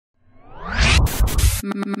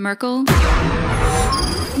Merkel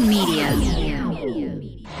Media.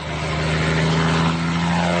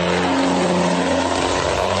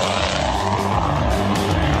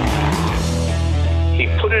 He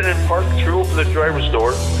put it in park, threw open the driver's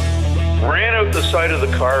door, ran out the side of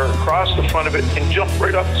the car, across the front of it, and jumped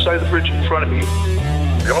right off the side of the bridge in front of me.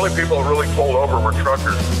 The only people who really pulled over were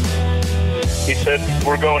truckers. He said,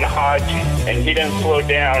 we're going Hodge, and he didn't slow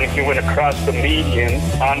down. He went across the median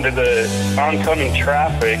onto the oncoming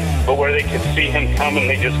traffic, but where they could see him coming,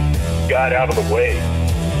 they just got out of the way.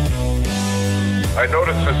 I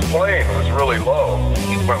noticed this plane was really low.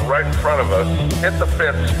 It went right in front of us, hit the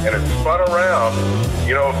fence, and it spun around.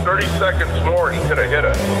 30 seconds more, he could have hit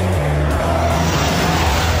us.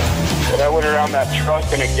 And I went around that truck,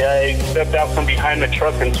 and a guy stepped out from behind the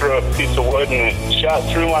truck and threw a piece of wood, and it shot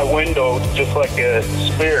through my window just like a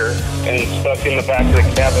spear and stuck in the back of the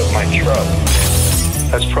cab of my truck.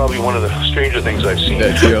 That's probably one of the stranger things I've seen.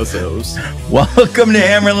 Welcome to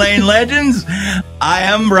Hammer Lane Legends. I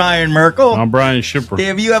am Brian Merkel. I'm Brian Schipper.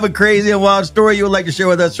 If you have a crazy and wild story you would like to share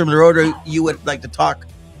with us from the road, or you would like to talk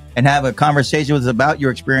and have a conversation with us about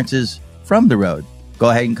your experiences from the road, go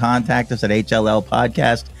ahead and contact us at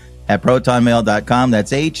hllpodcast@protonmail.com.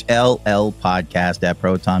 That's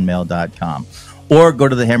hllpodcast@protonmail.com. Or go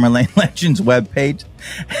to the Hammer Lane Legends webpage.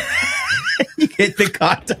 You hit the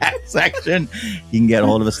contact section. You can get a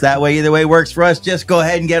hold of us that way. Either way works for us. Just go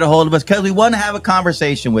ahead and get a hold of us because we want to have a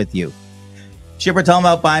conversation with you. Schipper, tell them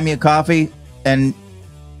about Buy Me a Coffee, and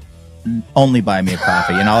only Buy Me a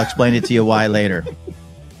Coffee, and I'll explain it to you why later.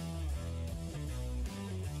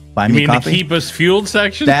 Buy Me a Coffee? The Keep Us Fueled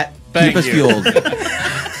section? Keep Us Fueled.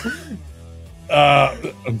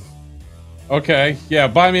 Okay. Yeah,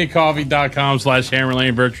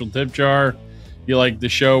 buymeacoffee.com/hammerlane virtual tip jar. You like the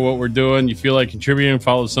show, what we're doing, you feel like contributing,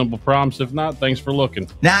 follow the simple prompts. If not, thanks for looking.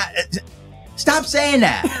 Nah, stop saying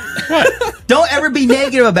that. What? Don't ever be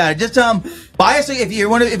negative about it. Just buy us if you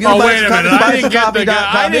want to. If you want to buy us a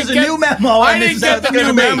coffee.com. There's a new memo. I didn't get the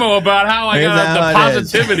new memo about how I got the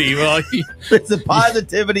positivity. Well, it's a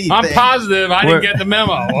positivity. I'm positive. I didn't get the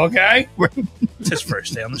memo. Okay. It's his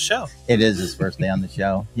first day on the show. It is his first day on the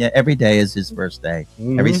show. Yeah, every day is his first day.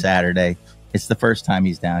 Every Saturday, it's the first time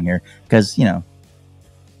he's down here because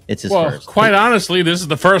it's his first. Quite honestly, this is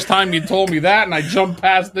the first time you told me that, and I jumped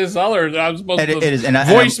past this other. I was supposed to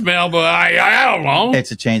voicemail, but I don't know.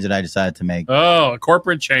 It's a change that I decided to make. Oh, a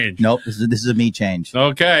corporate change. Nope, this is a me change.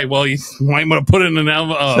 Okay, well, you might want to put it in an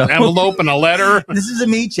envelope and a letter. This is a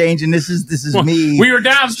me change, and this is me. We were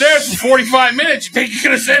downstairs for 45 minutes. You think you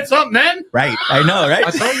could have said something then? Right, I know, right?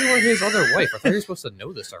 I thought you were his other wife. I thought you were supposed to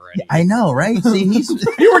know this already. I know, right? See,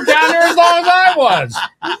 you were down there as long as I was.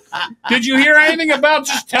 Did you hear anything about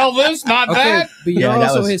just tell this, not that? But you're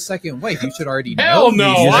also his second wife. You should already know. Hell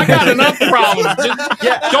no. I got enough problems.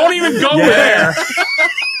 Don't even go there.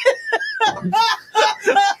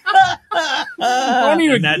 Don't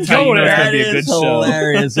even go there. That is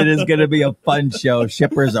hilarious. It is going to be a fun show.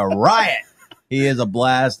 Schipper's a riot. He is a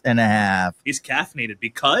blast and a half. He's caffeinated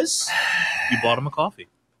because you bought him a coffee.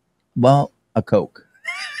 Well, a Coke.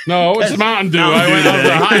 No, it's Mountain Dew. I went up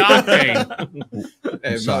to high octane.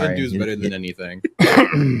 Mountain Dew's better than anything.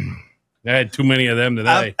 I had too many of them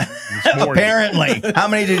today. Apparently. How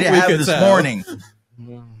many did you have this morning?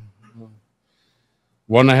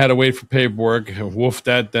 One I had to wait for paperwork. I wolfed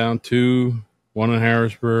that down. 2. One in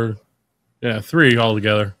Harrisburg. Yeah, 3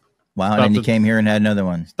 altogether. Wow, and then you came here and had another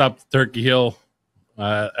one. Stopped at Turkey Hill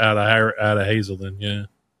out of Hazelden, yeah.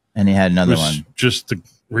 And he had another one. Just to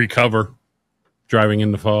recover. Driving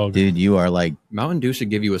in the fog. Dude, you are like... Mountain Dew should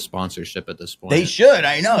give you a sponsorship at this point. They should,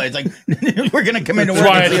 I know. It's like, we're going to come into work. That's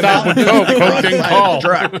why I stopped with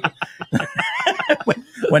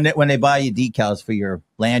Coke. When they buy you decals for your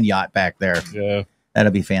land yacht back there. Yeah.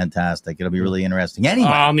 That'll be fantastic. It'll be really interesting. Anyway.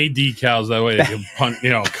 I'll need decals that way. They can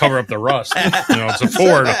cover up the rust. It's a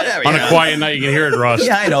Ford. On a quiet night, you can hear it rust.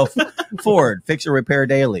 Yeah, I know. Ford, fix or repair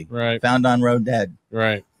daily. Right. Found on road dead.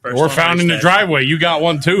 Right. Or found in the driveway. You got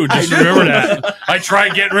one too. Just remember that. I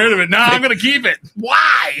tried getting rid of it. Now I'm going to keep it.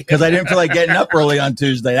 Why? Because I didn't feel like getting up early on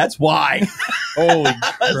Tuesday. That's why. Holy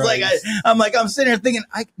Christ. I'm sitting here thinking,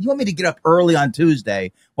 you want me to get up early on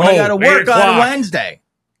Tuesday when I got to work on Wednesday?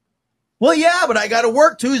 Well, yeah, but I got to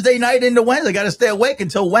work Tuesday night into Wednesday. I got to stay awake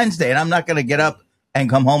until Wednesday, and I'm not going to get up and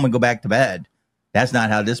come home and go back to bed. That's not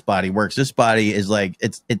how this body works. This body is like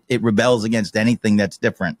it rebels against anything that's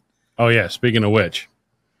different. Oh yeah. Speaking of which.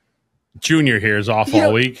 Junior here is off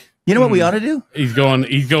all week. You know what we ought to do? He's going.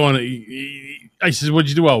 I says, "What'd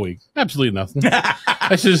you do all week?" Absolutely nothing.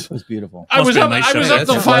 I says, "It was beautiful." I was up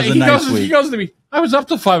till 5. He goes to me. I was up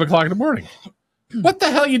till 5 o'clock in the morning. What the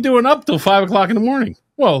hell are you doing up till 5 o'clock in the morning?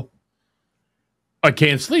 Well, I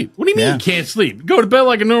can't sleep. What do you mean you can't sleep? Go to bed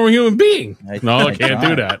like a normal human being. No, I can't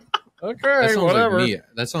do that. Okay, whatever. Like me.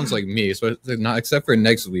 That sounds like me. So not except for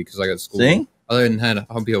next week because I got school. See? Other than that,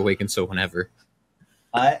 I'll be awake until whenever.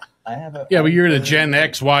 I have a but you're the Gen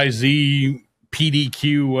X, Y, Z,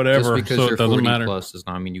 PDQ, whatever. Just because so you're it doesn't 40 matter. plus does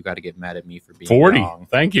not mean you got to get mad at me for being 40. wrong.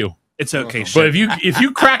 Thank you. It's okay. But if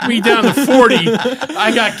you crack me down to 40,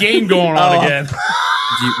 I got game going on again.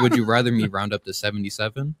 Would you rather me round up to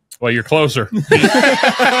 77? Well, you're closer.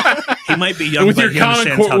 He might be young, with but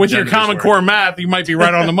your common core math, you might be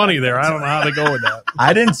right on the money there. I don't know how they go with that.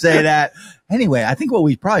 I didn't say that. Anyway, I think what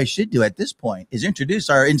we probably should do at this point is introduce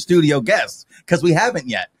our in-studio guests because we haven't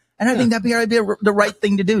yet. And I think that'd be the right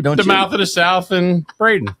thing to do, don't you? The Mouth of the South and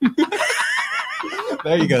Braden.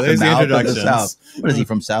 There you go. There's the introductions. What is he,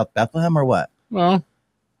 from South Bethlehem or what? Well,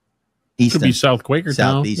 Easton. could be South Quakertown.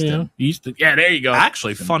 Southeastern. Yeah, Easton. Yeah, there you go.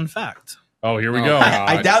 Actually, fun fact. Oh, here we go.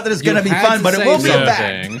 I doubt that it's going to be fun, but it will be a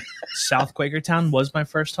fact. South Quakertown was my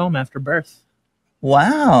first home after birth.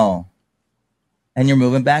 Wow. And you're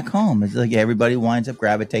moving back home. It's like everybody winds up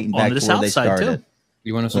gravitating back to where they started. Too.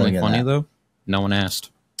 You want to know something funny, though? No one asked.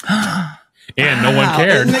 And no one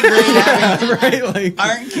cared. Isn't it great having, right? Like,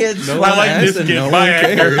 aren't kids? No I like this kid. Bye,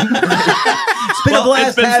 Hector. It's been a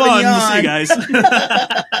blast having fun. you on. See you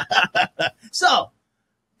guys. So,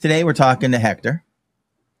 today we're talking to Hector.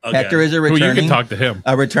 Okay. Hector is a returning. You can talk to him.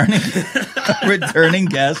 A returning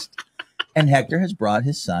guest. And Hector has brought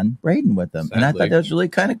his son, Braden, with him. Sadly. And I thought that was really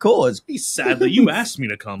kind of cool. Sadly, you asked me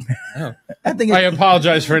to come. Oh. I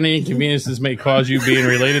apologize for any inconvenience this may cause you being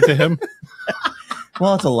related to him.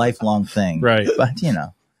 Well, it's a lifelong thing. Right. But,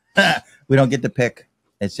 we don't get to pick.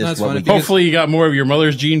 It's just what we do. Hopefully you got more of your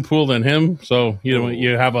mother's gene pool than him, so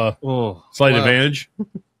you have a slight advantage.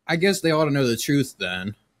 I guess they ought to know the truth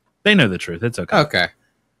then. They know the truth. It's okay. Okay.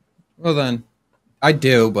 Well, then, I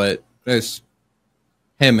do, but there's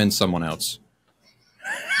him and someone else.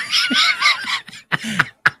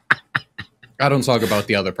 I don't talk about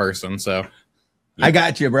the other person, so. I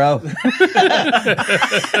got you, bro.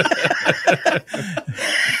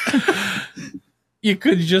 You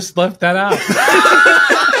could have just left that out.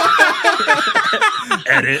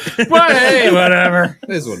 Edit. But hey, whatever. It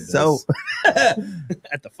is what it so, is.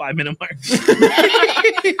 At the 5-minute mark.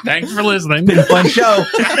 Thanks for listening. Been a fun show.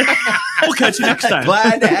 We'll catch you next time.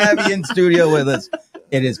 Glad to have you in studio with us.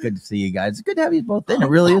 It is good to see you guys. It's good to have you both in. It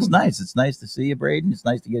really is nice. It's nice to see you, Braden. It's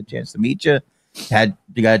nice to get a chance to meet you.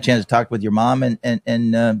 You got a chance to talk with your mom and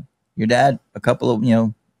your dad a couple of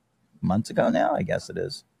months ago now. I guess it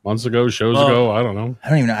is. Months ago, shows ago. I don't know. I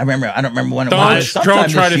don't even know. I don't remember when it was. Don't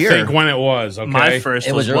try to think when it was. Okay, my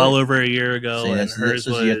first was well over a year ago, and hers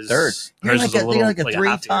was your third. You're like a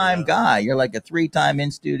three-time guy. You're like a three-time in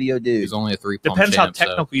studio dude. He's only a three-pump Depends champ, how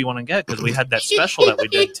technical you want to get, because we had that special that we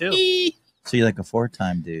did too. So you're like a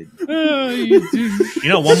 4-time dude.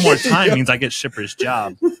 One more time means I get Schipper's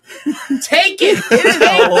job. Take it. It is a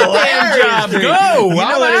job. Go.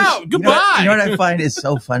 I'm out. Goodbye. You know what I find is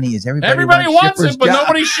so funny is everybody wants it, but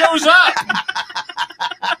nobody shows up.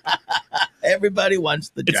 Everybody wants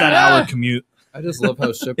the job. It's an hour commute. I just love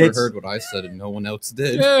how Schipper heard what I said and no one else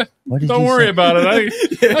did. Yeah, don't worry about it.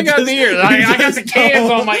 I got the ears. I got the cans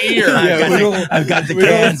on my ears. I've got the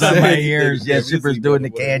cans on my ears. Yeah, Schipper's doing the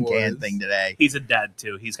can thing today. He's a dad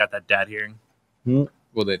too. He's got that dad hearing.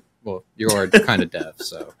 Well, you are kind of deaf,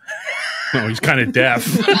 so. No, he's kind of deaf.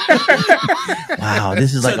 Wow,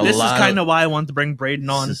 this is like a lot. This is kind of why I wanted to bring Braden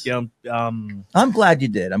on. I'm glad you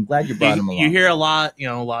did. I'm glad you brought him along. You hear a lot.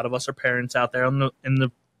 A lot of us are parents out there in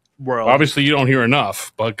the world. Obviously, you don't hear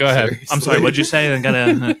enough, but go ahead. I'm sorry. What'd you say? I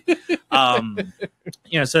gotta.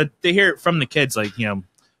 So they hear it from the kids. Like,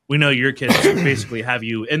 we know your kids basically have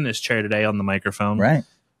you in this chair today on the microphone. Right.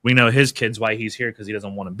 We know his kids why he's here because he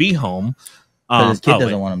doesn't want to be home. His kid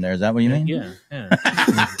doesn't want him there. Is that what you mean? Yeah.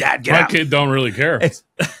 Dad, get My out. kid don't really care.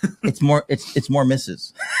 It's more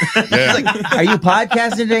misses. Yeah. Like, are you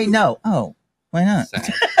podcasting today? No. Oh, why not?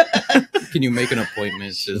 Can you make an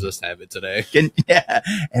appointment to just have it today?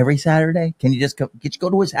 Every Saturday. Can you just go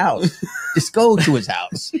to his house? Just go to his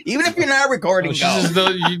house, even if you're not recording.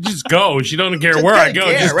 You just go. She doesn't care where I go.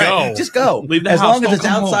 Go. Just go. Leave the as house. long as it's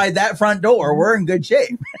outside that front door, we're in good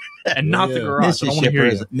shape. And not the garage.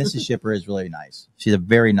 Mrs. Schipper is really nice. She's a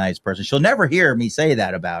very nice person. She'll never hear me say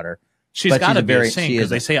that about her. She's got to be a saint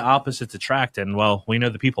because they say opposites attract, and well, we know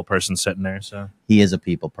the people person sitting there. So he is a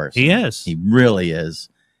people person. He is. He really is.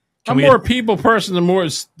 I'm more a people person than more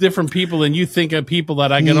different people than you think of people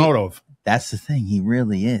that I get out of. That's the thing. He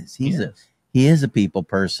really is. He is a people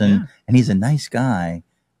person, and he's a nice guy,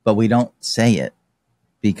 but we don't say it.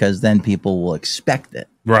 because then people will expect it.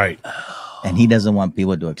 Right. And he doesn't want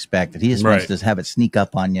people to expect it. He just wants to have it sneak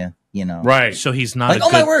up on you, you know. Right. So he's not like,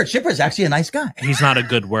 oh my word, Schipper's actually a nice guy. He's not a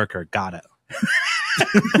good worker. Got it.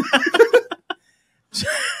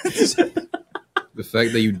 The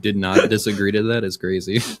fact that you did not disagree to that is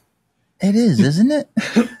crazy. It is, isn't it?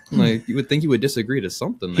 Like, you would think you would disagree to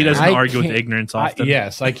something. He doesn't argue with can't- ignorance often.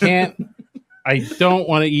 Yes, I can't. I don't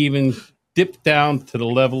want to even dip down to the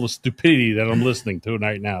level of stupidity that I'm listening to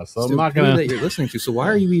right now. So I'm not going that you're listening to. So why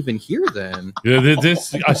are you even here then?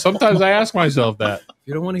 This sometimes I ask myself that. If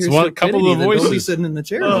you don't want to hear It's one couple of then don't be voices. sitting in the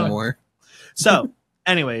chair anymore. So,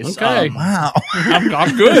 anyways, Okay. Wow.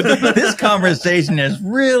 I'm good. This conversation has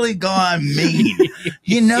really gone mean.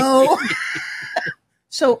 You know?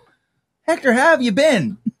 So, Hector, how have you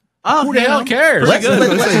been? Who the hell cares? Let's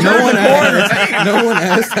No one corners. asked. No one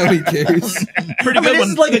asked how he cares. pretty I mean, good this one.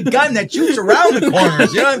 is like a gun that shoots around the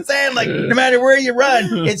corners. You know what I'm saying? Like, no matter where you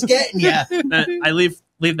run, it's getting you. I leave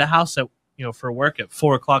the house at for work at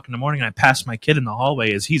 4:00 in the morning. And I pass my kid in the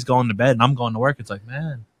hallway as he's going to bed, and I'm going to work. It's like,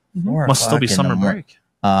 man, must still be summer break.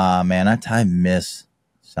 Man, I miss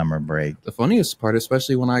summer break. The funniest part,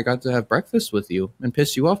 especially when I got to have breakfast with you and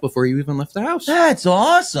piss you off before you even left the house. That's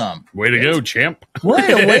awesome. Way to go, champ. What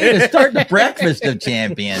a way to start the breakfast of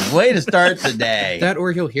champions. Way to start the day. That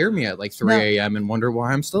or he'll hear me at like 3 a.m. and wonder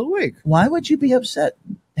why I'm still awake. Why would you be upset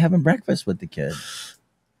having breakfast with the kid?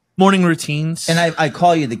 Morning routines. And I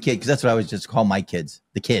call you the kid because that's what I always just call my kids,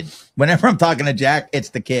 the kid. Whenever I'm talking to Jack,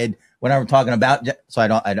 it's the kid. Whenever I'm talking about Jack, so I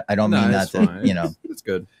don't mean that to, you know. It's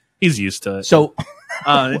good. He's used to it. So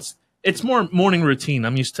it's more morning routine.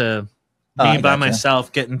 I'm used to being by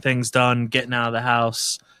myself, getting things done, getting out of the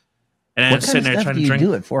house, and I'm what kind sitting of there stuff trying do to you drink.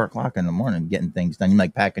 do at 4:00 in the morning, getting things done? You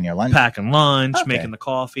like packing your lunch, Packing lunch, Okay. making the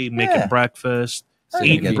coffee, Yeah. making breakfast, I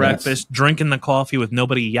eating get breakfast, drinking the coffee with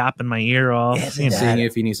nobody yapping my ear off. Isn't you know. that- Seeing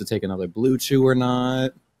if he needs to take another blue chew or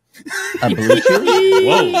not. a blue chew?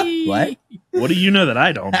 Whoa. What? What do you know that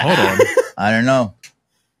I don't? Hold on. I don't know.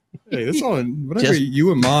 Hey, that's on whatever Just-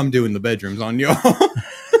 you and mom do in the bedrooms on y'all.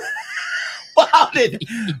 Wow, did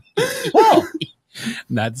well,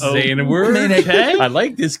 Not saying a word. I mean, Okay. I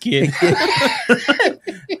like this kid.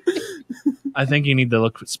 I think you need to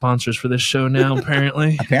look at sponsors for this show now,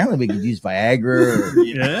 apparently. apparently we could use Viagra. Or,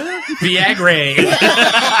 Yeah. Viagra.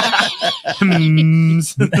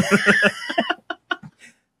 Hmms.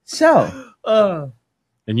 so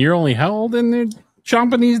And you're only how old in there?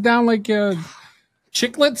 Chomping these down like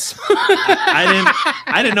chiclets?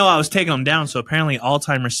 I didn't know I was taking them down, so apparently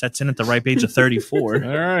Alzheimer's sets in at the ripe age of 34.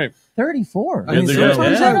 All right. 34. I mean, There you go.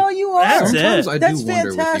 Sometimes Yeah. I know you are. That's Sometimes it. I That's do wonder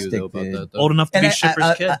with you fantastic, though about dude. that. Though. Old enough to And be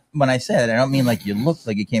Schipper's kid. when I say that, I don't mean like you look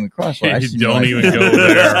like you came across. I just mean Don't like- even go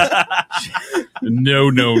there. No.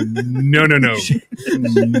 No.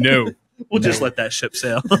 We'll just let that ship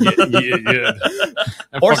sail. Yeah.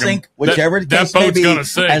 or sink, whichever the that case may boat's be, gonna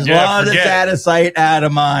sink. as Yeah, long as it's forget it. out of sight, out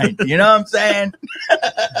of mind. You know what I'm saying?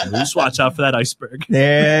 Just watch out for that iceberg.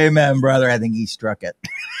 Amen, brother. I think he struck it.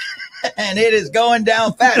 And it is going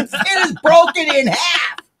down fast. It is broken in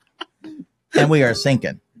half. And we are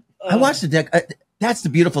sinking. I watched the deck. That's the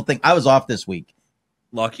beautiful thing. I was off this week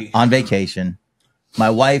Lucky. on vacation. My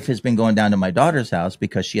wife has been going down to my daughter's house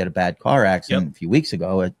because she had a bad car accident a few weeks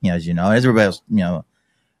ago. As you know, as everybody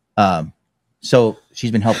else, so she's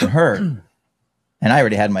been helping her. And I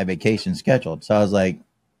already had my vacation scheduled. So I was like,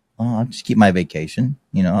 oh, I'll just keep my vacation.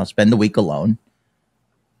 I'll spend the week alone.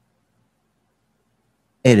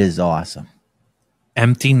 It is awesome.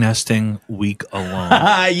 Empty nesting week alone.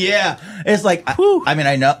 Yeah. It's like,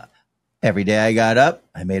 I know every day I got up,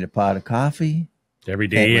 I made a pot of coffee. Every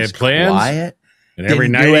day you It was had plans. quiet. And every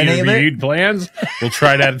Didn't night do you any of it. reviewed plans. We'll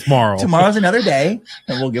try that tomorrow. Tomorrow's another day,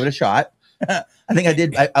 and we'll give it a shot. I think I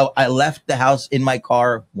did. I left the house in my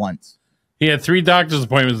car once. He had 3 doctor's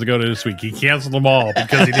appointments to go to this week. He canceled them all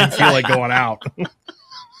because he didn't feel like going out.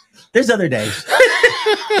 There's other days.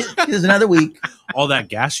 There's another week. All that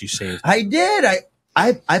gas you saved. I did.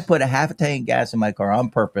 I put a half a tank of gas in my car on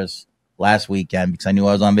purpose last weekend because I knew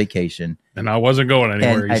I was on vacation. And I wasn't going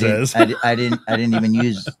anywhere, And he says. I didn't even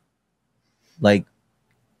use like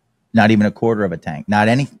not even a quarter of a tank. Not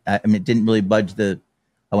any. I mean, it didn't really budge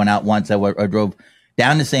I went out once. I drove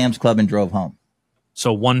down to Sam's Club and drove home.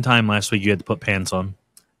 So one time last week you had to put pants on.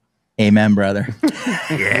 Amen, brother.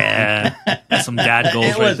 Yeah. That's some dad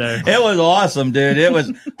goals right there. It was awesome, dude. It was,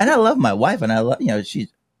 and I love my wife, and I love, she's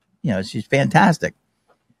fantastic.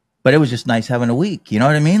 But it was just nice having a week. You know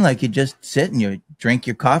what I mean? Like you just sit and you drink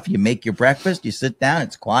your coffee, you make your breakfast, you sit down,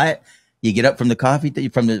 it's quiet. You get up from the coffee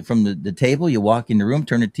from the table, you walk in the room,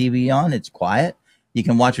 turn the TV on, it's quiet. You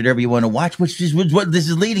can watch whatever you want to watch, which is what this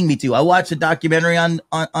is leading me to. I watched a documentary on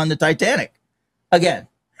the Titanic. Again,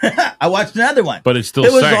 I watched another one. But it still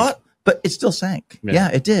sank. But it still sank. Yeah,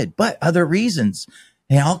 it did. But other reasons.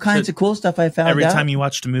 And all kinds of cool stuff I found Every out. time you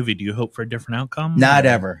watched a movie, do you hope for a different outcome? Not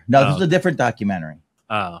ever. No, this was a different documentary.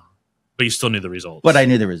 But you still knew the results. But I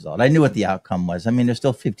knew the result. I knew what the outcome was. I mean, there's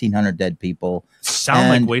still 1,500 dead people. Sound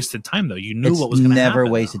like wasted time, though. You knew what was going to happen. Never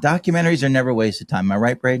wasted. Documentaries are never wasted time. Am I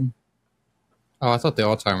right, Braden? Oh, I thought the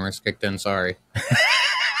Alzheimer's kicked in. Sorry.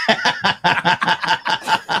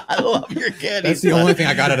 I love your kid. That's the only thing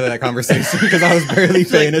I got out of that conversation because I was barely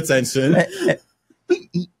paying attention.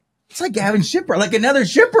 It's like having Schipper, like another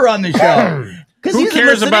Schipper on the show. Who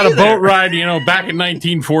cares about a boat ride, back in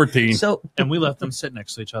 1914? And we left them sit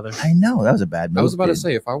next to each other. I know. That was a bad move. I was about to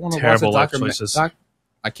say, if I want to watch a documentary,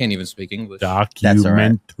 I can't even speak English.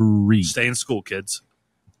 Documentary. Stay in school, kids.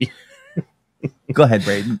 Go ahead,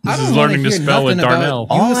 Braden. This is learning to spell with Darnell.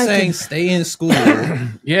 You were saying stay in school.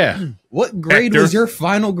 Yeah. What grade was your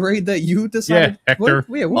final grade that you decided? Yeah, Hector.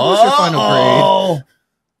 What was your final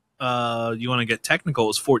grade? You want to get technical? It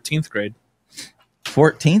was 14th grade.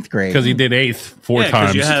 14th grade? Because he did 8th 4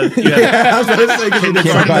 times. You had I was going to say, because he did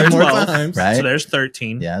 12 more times. Right? So there's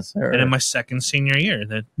 13. Yes, sir. And in my second senior year,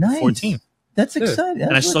 then nice. 14. That's exciting. That's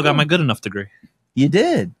and I still got my good enough degree. You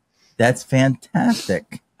did. That's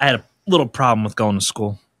fantastic. I had a little problem with going to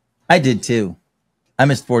school. I did too. I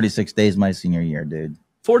missed 46 days my senior year, dude.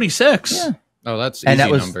 46? Yeah. Oh, that's easy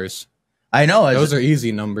numbers. I know. Those are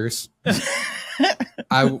easy numbers.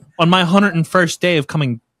 On my 101st day of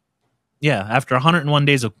coming, after 101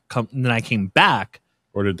 days of then I came back,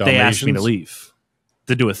 they asked me to leave.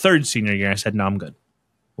 To do a third senior year, I said, no, I'm good.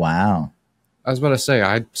 Wow. I was about to say,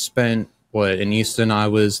 I spent, in Easton, I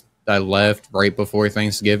left right before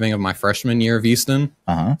Thanksgiving of my freshman year of Easton.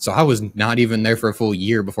 Uh-huh. So I was not even there for a full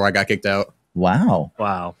year before I got kicked out. Wow.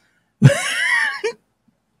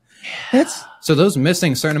 So those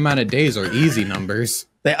missing certain amount of days are easy numbers.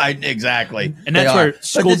 Exactly. And that's where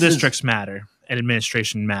school districts matter and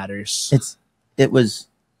administration matters. It's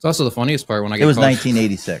also the funniest part when I get It was called,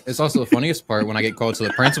 1986. It's also the funniest part when I get called to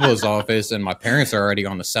the principal's office and my parents are already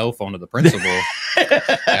on the cell phone of the principal.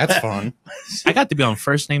 That's fun. I got to be on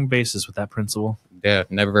first name basis with that principal. Yeah,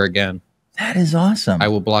 never again. That is awesome. I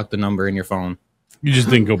will block the number in your phone. You just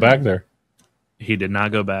didn't go back there. He did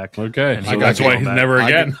not go back. Okay. That's why he's never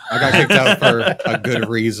again. I got kicked out for a good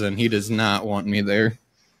reason. He does not want me there.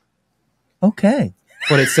 Okay.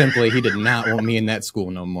 Put it simply, he did not want me in that school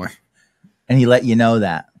no more. And he let you know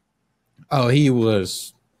that. Oh, he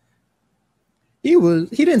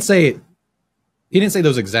didn't say it. He didn't say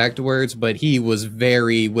those exact words, but he was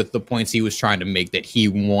very with the points he was trying to make that he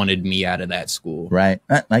wanted me out of that school. Right.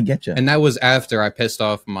 I get you. And that was after I pissed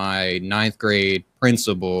off my 9th grade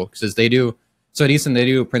principal because they do. So at Easton, they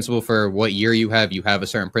do a principal for what year you have. You have a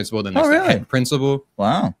certain principal, then there's the head principal.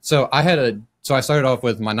 Wow. So I started off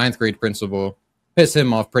with my 9th grade principal, pissed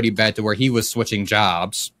him off pretty bad to where he was switching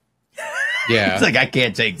jobs. Yeah. It's like, I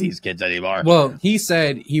can't take these kids anymore. Well, he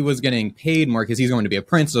said he was getting paid more because he's going to be a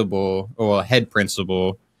principal or a head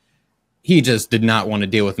principal. He just did not want to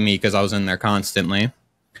deal with me because I was in there constantly.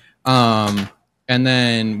 And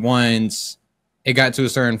then once it got to a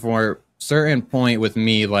certain point with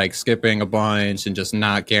me, like skipping a bunch and just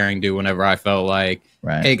not caring, do whenever I felt like,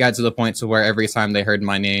 it got to the point to where every time they heard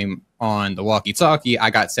my name on the walkie-talkie, I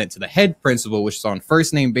got sent to the head principal, which is on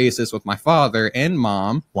first name basis with my father and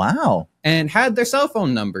mom. Wow. And had their cell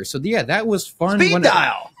phone number. So yeah, that was fun. Speed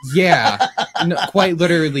dial. Yeah. No, quite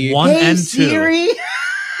literally. 1 and 2. Siri?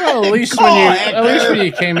 Well, at least when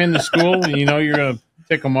you came into school, and you're gonna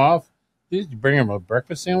tick them off. Did you bring him a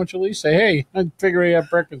breakfast sandwich at least? Say, hey, I figure you have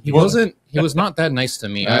breakfast. He was not that nice to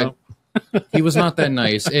me. He was not that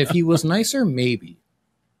nice. If he was nicer, maybe.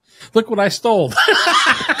 Look what I stole.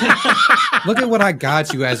 Look at what I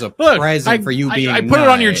got you as a present for you being I put it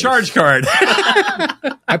on your charge card.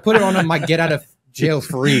 I put it on my get out of jail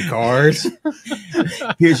free card.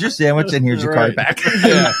 Here's your sandwich and here's your card back.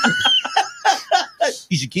 Yeah.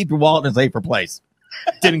 You should keep your wallet in a safer place.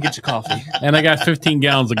 Didn't get you coffee. And I got 15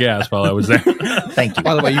 gallons of gas while I was there. Thank you.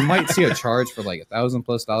 By the way, you might see a charge for like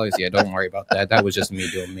 $1,000+ Yeah, don't worry about that. That was just me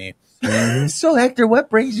doing me. So, Hector, what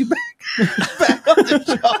brings you back on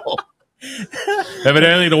the show?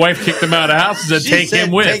 Evidently, the wife kicked him out of the house and said, take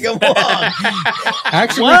him with. Take him along.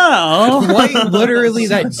 Actually, quite literally,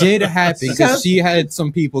 that did happen because she had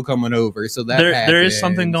some people coming over. So there is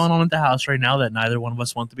something going on at the house right now that neither one of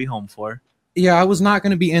us want to be home for. Yeah, I was not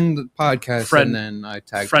going to be in the podcast, and then I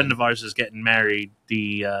tagged. A friend of ours is getting married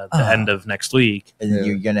the end of next week, and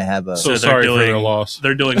you're going to have a. So sorry for their loss.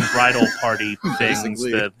 They're doing bridal party things.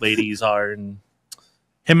 The ladies are, and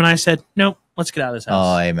Him and I said, nope, let's get out of this house.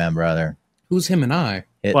 Oh, amen, brother. Who's him and I?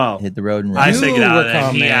 Hit the road and run. I said get out of there.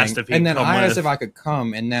 Coming, He asked if he and then come I with. asked if I could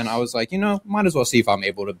come, and then I was like, might as well see if I'm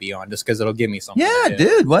able to be on, just because it'll give me something. Yeah,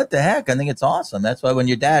 dude, what the heck? I think it's awesome. That's why when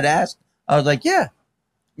your dad asked, I was like, yeah.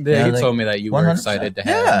 Yeah, he told me that you were 100%. excited to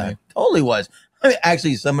have me. Totally was. I mean,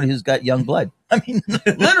 actually, somebody who's got young blood. I mean,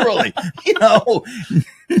 literally,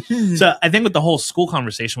 So I think with the whole school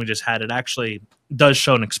conversation we just had, it actually does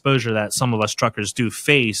show an exposure that some of us truckers do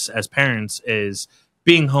face as parents is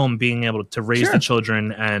being home, being able to raise the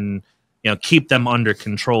children and, keep them under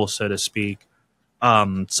control, so to speak.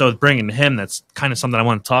 So bringing him, that's kind of something I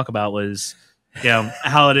want to talk about was,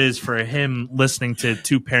 how it is for him listening to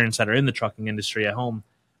two parents that are in the trucking industry at home.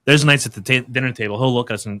 There's nights at the dinner table, he'll look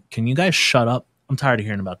at us and, can you guys shut up? I'm tired of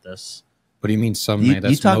hearing about this. What do you mean some night?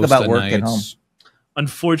 You talk about work at home.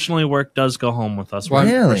 Unfortunately, work does go home with us.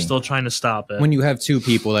 Really? We're still trying to stop it. When you have two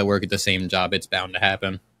people that work at the same job, it's bound to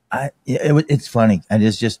happen. It's funny, and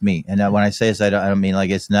it's just me. And when I say this, I don't mean like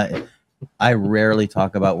it's not. I rarely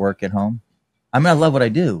talk about work at home. I mean, I love what I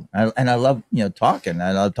do, and I love talking.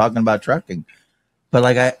 I love talking about trucking. But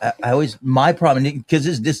like I always, my problem,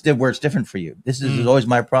 because this where it's different for you. This is always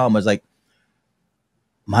my problem. Was like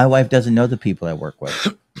my wife doesn't know the people I work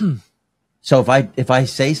with. So if I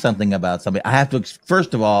say something about somebody, I have to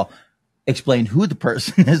first of all explain who the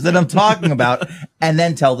person is that I'm talking about, and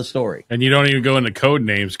then tell the story. And you don't even go into code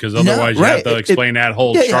names because otherwise you have to explain that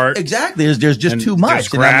whole chart. Yeah, exactly. There's just too much. There's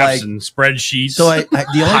graphs and spreadsheets. So the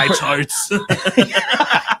only pie charts,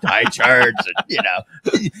 pie charts,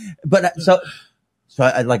 But so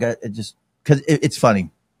I just because it's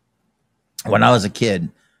funny. When I was a kid,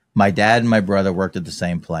 my dad and my brother worked at the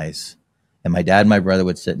same place, and my dad and my brother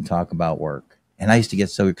would sit and talk about work. And I used to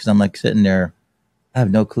get so because I'm like sitting there, I have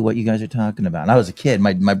no clue what you guys are talking about. And I was a kid.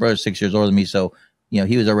 My brother's 6 years older than me, so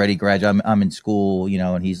he was already graduate. I'm in school,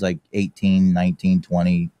 and he's like 18, 19,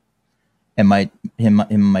 20. And him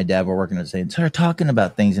and my dad were working at the same. Started talking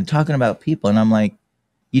about things and talking about people, and I'm like,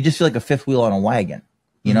 you just feel like a fifth wheel on a wagon.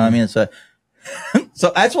 You know what I mean? So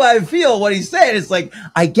that's why I feel what he's saying. It's like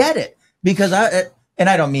I get it because and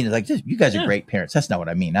I don't mean it like this. You guys are great parents. That's not what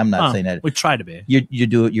I mean. I'm not saying that. We try to be.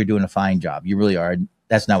 You're doing a fine job. You really are.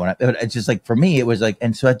 That's not what it's just like for me. It was like,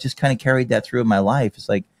 and so I just kind of carried that through in my life. It's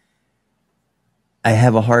like I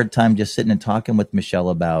have a hard time just sitting and talking with Michelle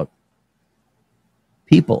about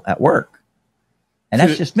people at work. And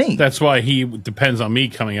that's just me. That's why he depends on me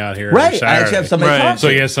coming out here. Right. I actually have somebody talk to. So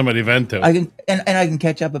he has somebody to vent to. I can I can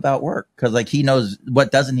catch up about work because like he knows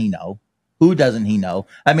what doesn't he know? Who doesn't he know?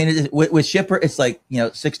 I mean, with Schipper, it's like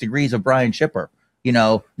 6 degrees of Brian Schipper.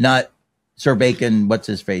 Not Sir Bacon. What's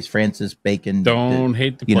his face? Francis Bacon. Don't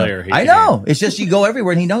hate the player. I know. It's just you go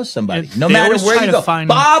everywhere and he knows somebody. No matter where you go.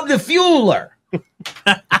 Bob the Fueler.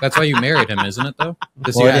 That's why you married him, isn't it? Though.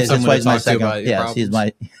 Well, it is. That's why he's my second. Yes, he's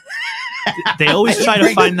my. They always try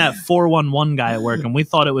to find that 411 guy at work, and we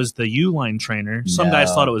thought it was the U-line trainer. Some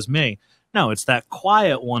guys thought it was me. No, it's that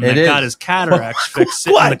quiet one that got his cataracts fixed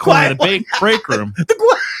in the corner of the break room.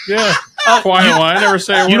 Yeah, quiet one. I never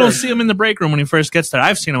say a word. You don't see him in the break room when he first gets there.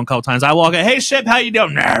 I've seen him a couple times. I walk in, hey, Ship, how you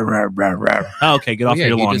doing? Oh, okay, get off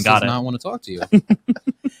your lawn. Got it. Does not want to talk to you.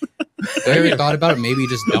 Have you ever thought about it? Maybe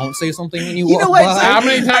just don't say something when you walk by. How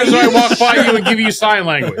many times do I walk by you and give you sign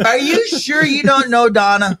language? Are you sure you don't know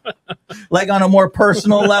Donna? Like on a more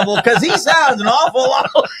personal level? Because he sounds an awful lot.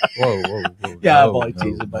 Whoa. Yeah, I'm only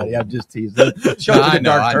teasing, buddy. I'm just teasing. Show you the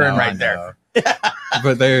dark turn right there.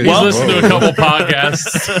 But there, he's listened to a couple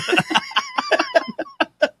podcasts.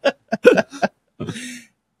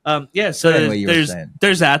 So anyway,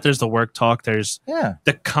 there's the work talk. There's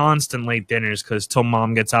the constant late dinners because till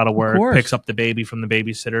mom gets out of work, picks up the baby from the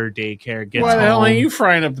babysitter, daycare, gets Why the hell home. ain't you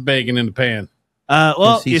frying up the bacon in the pan?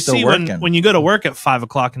 Well, you see, when you go to work at 5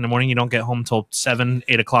 o'clock in the morning, you don't get home till 7,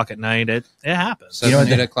 8 o'clock at night. It happens.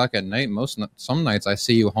 7, 8 o'clock at night. Some nights I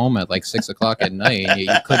see you home at like 6 o'clock at night, and you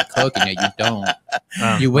could cook, and yet you don't.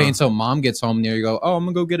 You wait until mom gets home, and you go, "Oh, I'm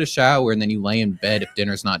gonna go get a shower," and then you lay in bed if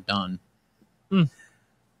dinner's not done. And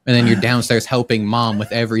then you're downstairs helping mom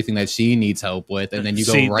with everything that she needs help with, and then you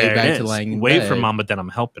go right back to laying in bed. Wait for mom, but then I'm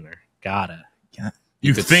helping her. Got it.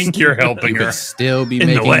 You think you're helping her. You could still be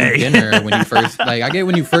making dinner when you first I get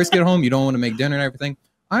when you first get home, you don't want to make dinner and everything.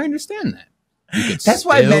 I understand that. That's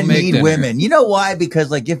why men need dinner. Women. You know why? Because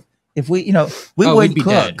like if we we wouldn't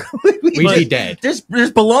cook. We'd be dead. There's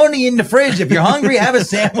bologna in the fridge. If you're hungry, have a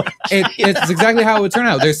sandwich. It's exactly how it would turn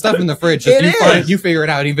out. There's stuff in the fridge. You figure it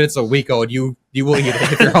out. Even if it's a week old, you will eat it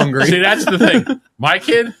if you're hungry. See, that's the thing. My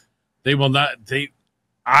kid, they will not.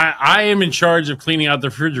 I am in charge of cleaning out the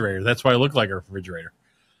refrigerator. That's why I look like a refrigerator.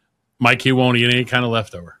 My kid won't eat any kind of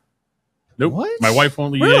leftover. Nope. What? My wife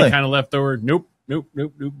won't eat Really? any kind of leftover. Nope.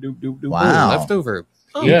 Wow. Leftover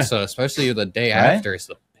Yeah. pizza, especially the day Right? after, is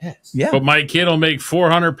the best. Yeah. But my kid will make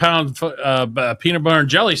 400-pound peanut butter and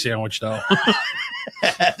jelly sandwich, though.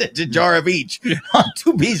 It's a jar of each.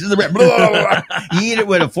 2 pieces of bread. Blah, blah, blah. You eat it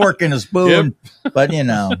with a fork and a spoon. But,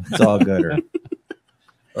 it's all gooder.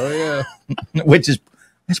 Oh, yeah.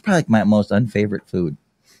 That's probably like my most unfavorite food.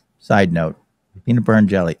 Side note. Peanut butter and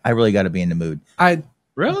jelly. I really got to be in the mood.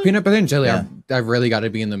 Really? Peanut butter and jelly, Yeah. I've really got to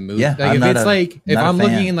be in the mood. Yeah, Like, if not a I'm fan.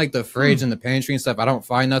 looking in like the fridge and the pantry and stuff, I don't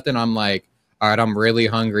find nothing. I'm like, all right, I'm really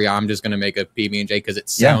hungry. I'm just gonna make a PB&J because it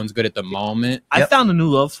sounds good at the moment. I found a new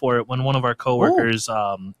love for it when one of our coworkers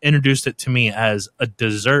introduced it to me as a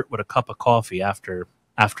dessert with a cup of coffee after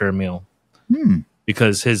a meal.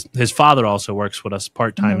 Because his father also works with us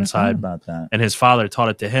part-time inside, about that. and his father taught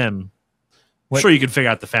it to him. I'm sure you could figure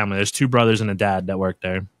out the family. There's 2 brothers and a dad that work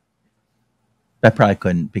there. I probably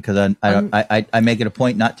couldn't because I make it a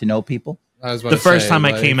point not to know people. The first time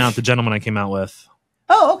I came out, the gentleman I came out with.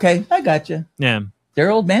 Oh, okay. I got you. Yeah.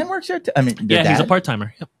 Their old man works there too? I mean, Yeah, he's a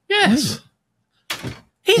part-timer. Yep. Yes.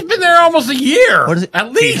 He's been there almost a year. What is it?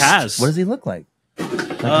 At least. He has. What does he look like? Do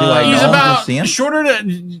I He's know him? about See him? shorter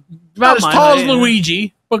than, about as Not tall mine, as yeah.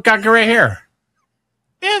 Luigi, but got gray hair.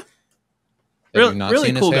 Yeah. Have you not Really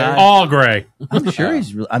seen his cool hair? guy. All gray. I'm sure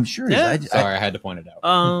he's. I'm sure he's. Yeah. Sorry, I had to point it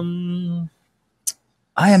out.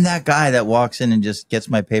 I am that guy that walks in and just gets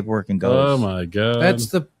my paperwork and goes. Oh my god. That's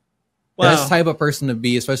the best type of person to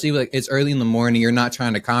be, especially like it's early in the morning. You're not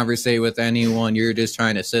trying to conversate with anyone. You're just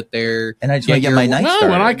trying to sit there. And I just want to get my night No,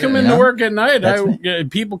 started. when I come into work at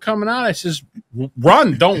night, people coming out, I says,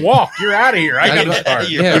 "Run, don't walk. You're out of here. I got to start."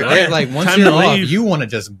 Yeah, right. Like once Time you're to off, leave. you want to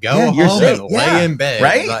just go Yeah, you're home sick. and Yeah. lay in bed,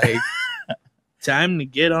 Right? Like, Time to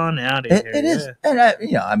get on out of here. It is. And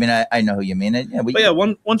I know who you mean.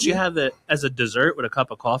 Once you have it as a dessert with a cup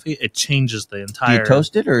of coffee, it changes the Do entire. you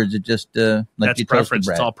toast it or is it just like That's you toast the preference.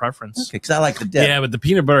 bread? It's all preference. Okay, because I like the dip. Yeah, but the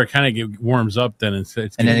peanut butter kind of warms up then, and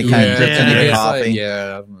And then it kind of drips into the it's coffee. like, yeah,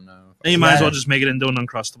 I don't know. And you might as Yeah. well just make it into an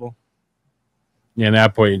Uncrustable. Yeah, at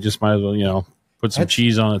that point, you just might as well, put some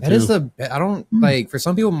cheese on it That too. is I don't like. For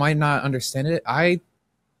some people, might not understand it.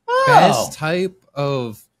 Oh, Best type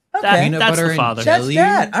of okay. peanut That's butter the and father. That's jelly.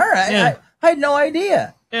 that. All right. Yeah. I had no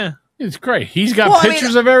idea. Yeah. It's great. He's got Well, I mean-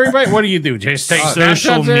 pictures of everybody. What do you do? Just take Social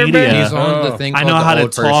snapshots of everybody? media. He's on the Oh. thing. I called know the how to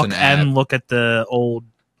old talk person app. and look at the old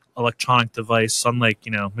electronic device, unlike,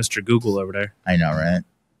 Mr. Google over there. I know, right?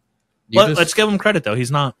 Let's give him credit, though.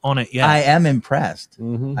 He's not on it yet. I am impressed.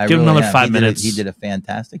 Mhm. I Give him really another am. 5 He did a- minutes. He did a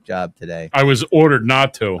fantastic job today. I was ordered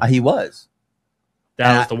not to. He was.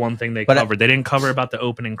 That was the one thing they but covered. They didn't cover about the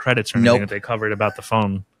opening credits or anything. Nope. That they covered about the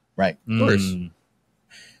phone. Right. Of course.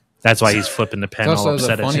 That's why he's flipping the pen all Also,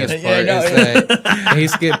 the upset at you. funniest part is that he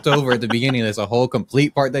skipped over at the beginning. There's a whole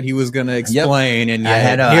complete part that he was going to explain, and I yet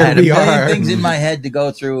had a here we million are. things in my head to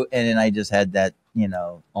go through, and then I just had that,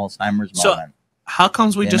 Alzheimer's So- moment. How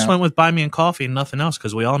comes we You just know? went with Buy Me and Coffee and nothing else?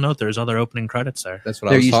 Because we all know there's other opening credits there. That's what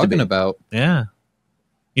There I was used to talking be. about. Yeah.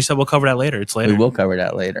 You said we'll cover that later. It's later. We will cover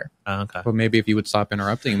that later. Oh, okay. But maybe if you would stop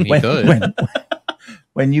interrupting him, he When- could.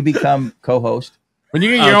 When you become co-host, When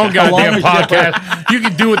you get your own How long goddamn is podcast, you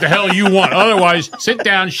can do what the hell you want. Otherwise, sit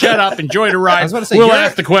down, shut up, enjoy the I ride. was about to say, We'll you're-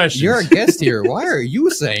 ask the questions. You're a guest here. Why are you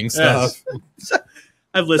saying stuff?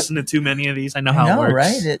 I've listened to too many of these. I know I how it know, works.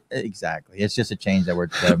 right? Exactly. It's just a change that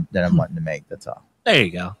I'm wanting to make. That's all. There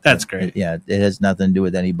you go. That's great. Yeah, it has nothing to do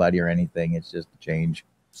with anybody or anything. It's just a change.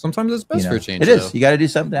 Sometimes it's best You know. for a change. It is. though. You got to do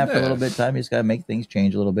something after a Yeah. little bit of time. You just got to make things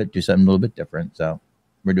change a little bit, do something a little bit different. So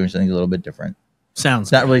we're doing something a little bit different. Sounds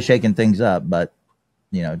It's not really shaking things up, but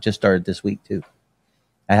just started this week too.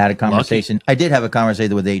 I had a conversation. I did have a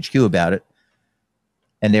conversation with HQ about it,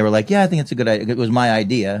 and they were like, "Yeah, I think it's a good idea." It was my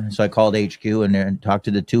idea, so I called HQ and talked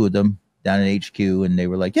to the two of them down at HQ, and they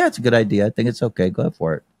were like, "Yeah, it's a good idea. I think it's okay. Go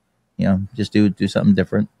for it. Just do something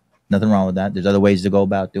different. Nothing wrong with that. There's other ways to go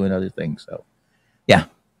about doing other things." So, yeah,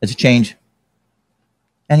 it's a change.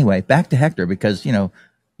 Anyway, back to Hector because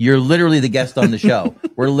you're literally the guest on the show.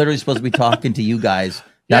 We're literally supposed to be talking to you guys,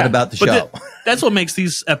 not about the show. That's what makes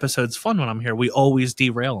these episodes fun when I'm here. We always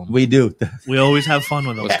derail them. We do. We always have fun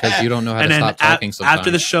with them. Because you don't know how And to then stop talking sometimes.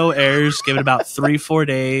 after the show airs, give it about 3-4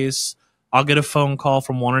 days. I'll get a phone call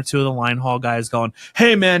from one or two of the line haul guys going,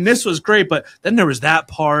 "Hey man, this was great, but then there was that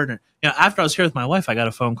part." And, after I was here with my wife, I got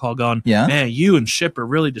a phone call going, Yeah? "Man, you and Schipper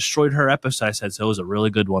really destroyed her episode." I said, "So it was a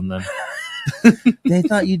really good one then." They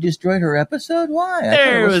thought you destroyed her episode? Why? I thought it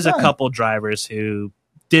There was a fun. couple drivers who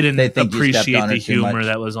didn't They think you stepped appreciate on her the too humor much.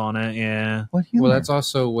 that was on it. Yeah. What humor? Well, that's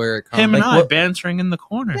also where it comes. Him and like I what- bantering in the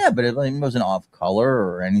corner. Yeah, but it wasn't off color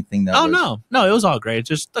or anything. That Oh, was, no. No, it was all great.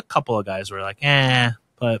 Just a couple of guys were like,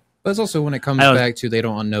 but But it's also when it comes back to they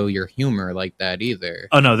don't know your humor like that either.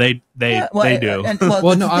 Oh no, they do.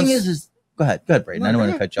 The thing is go ahead, Braden. I don't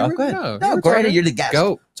want to cut you off. Go ahead. No, go ahead. You're the guest.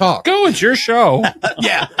 Go talk. Go. It's your show.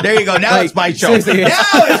 Yeah, there you go. Now it's my show. Now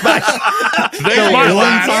it's my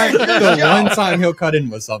show. The one time he'll cut in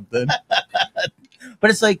with something. But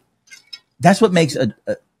it's like that's what makes an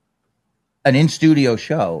in-studio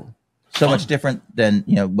show so much different than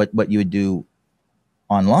what you would do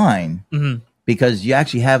online, because you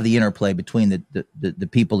actually have the interplay between the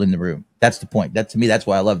people in the room. That's the point. To me, that's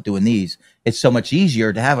why I love doing these. It's so much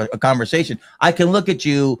easier to have a conversation. I can look at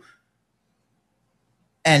you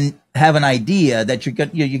and have an idea that you're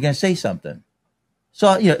going to say something.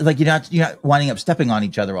 So like you're not winding up stepping on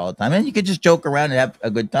each other all the time, and you could just joke around and have a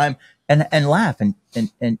good time and laugh, and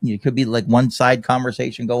it could be like one side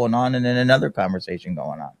conversation going on and then another conversation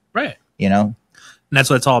going on. Right. And that's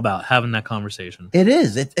what it's all about, having that conversation. It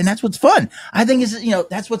is. And that's what's fun. I think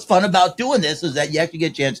that's what's fun about doing this, is that you actually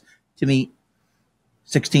get a chance to meet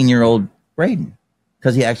 16-year-old Braden,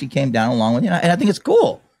 because he actually came down along with you. And I think it's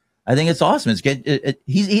cool. I think it's awesome. It's good.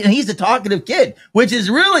 He's a talkative kid, which is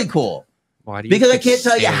really cool. Why do you because I can't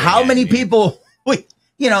tell you how many people,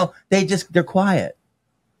 they're quiet.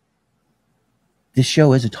 This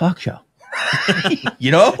show is a talk show.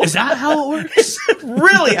 Is that how it works? It's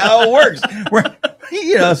really how it works.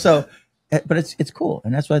 But it's cool.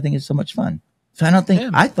 And that's why I think it's so much fun. So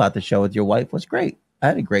I thought the show with your wife was great. I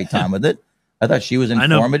had a great time with it. I thought she was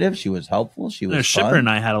informative. She was helpful. She was fun. Schipper and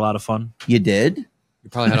I had a lot of fun. You did? You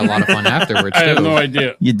probably had a lot of fun afterwards, too. I have no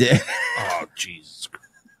idea. You did? Oh, Jesus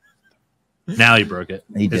Christ. Now he broke it.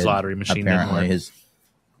 His lottery machine apparently didn't work.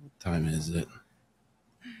 What time is it?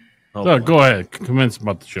 Go ahead. Commence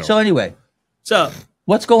about the show. So anyway. So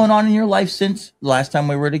what's going on in your life since last time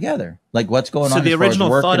we were together? Like, what's going on? So the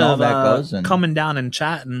original thought of coming down and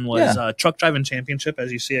chatting was truck driving championship.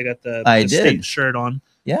 As you see, I got the state shirt on.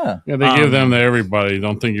 Yeah. Yeah, they give them to everybody.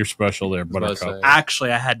 Don't think you're special there, Buttercup.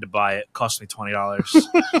 Actually, I had to buy it. It cost me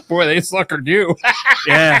 $20. Boy, they suckered you.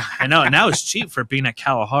 Yeah, I know. And that was cheap for being at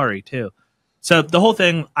Kalahari, too. So the whole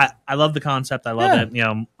thing, I love the concept. I love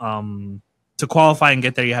it. To qualify and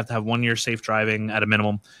get there, you have to have 1 year safe driving at a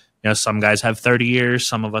minimum. Some guys have 30 years.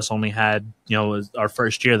 Some of us only had, our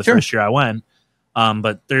first year, first year I went.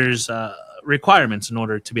 But there's requirements in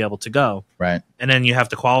order to be able to go. Right. And then you have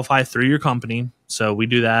to qualify through your company. So we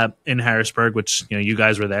do that in Harrisburg, which, you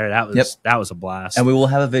guys were there. That was a blast. And we will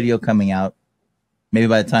have a video coming out. Maybe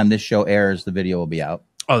by the time this show airs, the video will be out.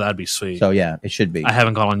 Oh, that'd be sweet. So, yeah, it should be. I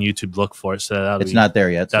haven't gone on YouTube to look for it. So it's not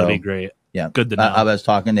there yet. That'd be great. Yeah. Good to know. I was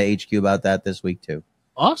talking to HQ about that this week, too.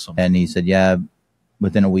 Awesome. And he said,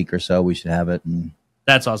 within a week or so, we should have it. And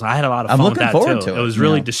that's awesome. I had a lot of fun with that, too. It was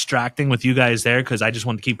really distracting with you guys there because I just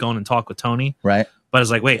wanted to keep going and talk with Tony. Right. But I was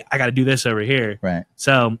like, wait, I got to do this over here. Right.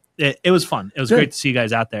 So it was fun. It was great to see you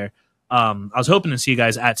guys out there. I was hoping to see you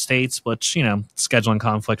guys at States, but, scheduling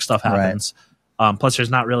conflict stuff happens. Right. Plus, there's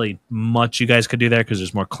not really much you guys could do there because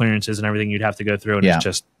there's more clearances and everything you'd have to go through. And it's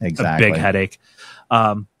just a big headache.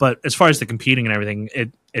 But as far as the competing and everything,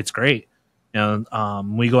 it's great.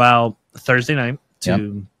 We go out Thursday night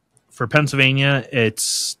for Pennsylvania.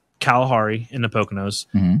 It's Kalahari in the Poconos.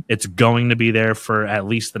 Mm-hmm. It's going to be there for at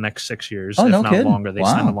least the next 6 years, if not longer. They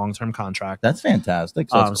signed a long-term contract. That's fantastic.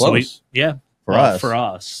 So it's close. For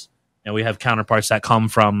us. And we have counterparts that come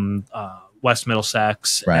from West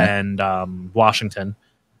Middlesex and Washington.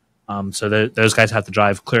 So those guys have to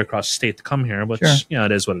drive clear across the state to come here, which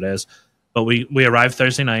it is what it is. But we arrive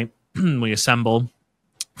Thursday night. We assemble.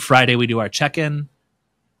 Friday we do our check-in.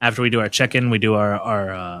 After we do our check-in, we do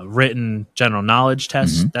our written general knowledge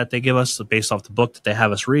test that they give us based off the book that they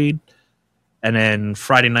have us read. And then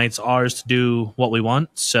Friday night's ours to do what we want.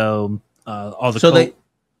 So all the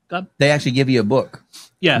they actually give you a book.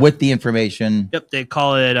 Yeah. With the information. Yep. They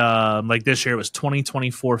call it like this year it was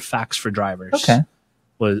 2024 Facts for Drivers. Okay.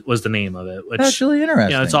 Was the name of it. Which, that's really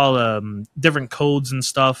interesting. It's all different codes and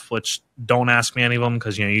stuff, which don't ask me any of them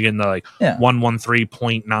because you get into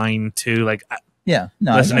 113.92.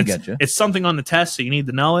 Listen, I get you. It's something on the test, so you need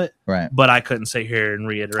to know it. Right. But I couldn't sit here and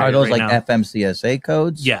reiterate. Are those now. FMCSA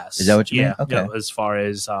codes? Yes. Is that what you mean? Okay. As far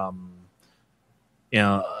as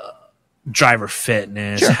driver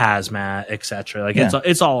fitness, hazmat, etc.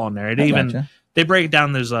 It's all on there. They break it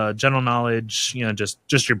down. There's general knowledge,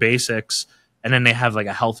 just your basics. And then they have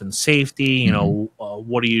a health and safety,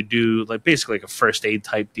 what do you do? Basically a first aid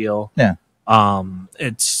type deal. Yeah. I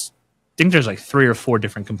think there's 3 or 4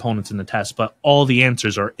 different components in the test, but all the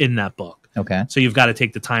answers are in that book. Okay. So you've got to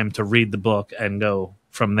take the time to read the book and go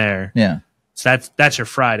from there. Yeah. So that's your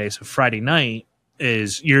Friday. So Friday night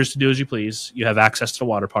is yours to do as you please. You have access to the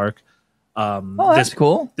water park. That's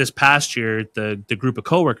cool. This past year, the group of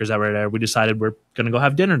coworkers that were there, we decided we're going to go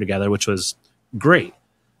have dinner together, which was great.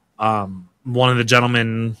 One of the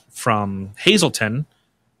gentlemen from Hazleton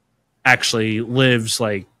actually lives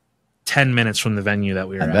like 10 minutes from the venue that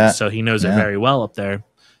we were at, so he knows it very well up there.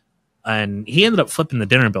 And he ended up flipping the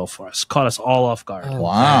dinner bill for us, caught us all off guard. Oh,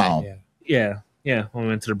 wow. Yeah. When we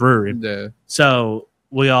went to the brewery. So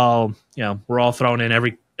we all, we're all throwing in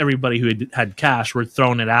everybody who had cash. We're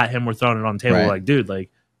throwing it at him. We're throwing it on the table. We're like, dude, like,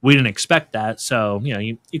 we didn't expect that. So,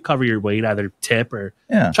 you cover your weight, either tip or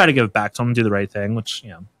try to give it back to him, do the right thing, which,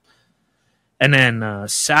 And then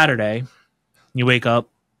Saturday, you wake up,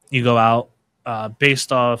 you go out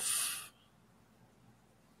based off.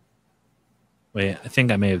 Wait, I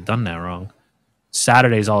think I may have done that wrong.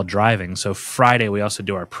 Saturday's all driving. So Friday, we also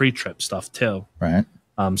do our pre-trip stuff too. Right.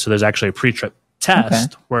 So there's actually a pre-trip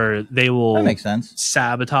test where they will that makes sense.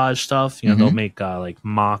 Sabotage stuff. They'll make like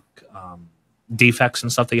mock defects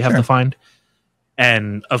and stuff that you have to find.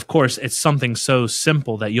 And of course, it's something so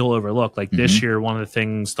simple that you'll overlook. Like this year, one of the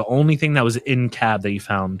things, the only thing that was in cab that you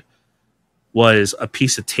found was a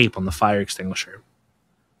piece of tape on the fire extinguisher.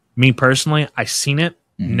 Me personally, I seen it,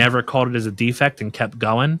 never called it as a defect and kept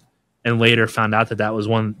going. And later found out that was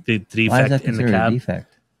the defect in the cab.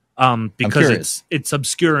 Defect? Because it's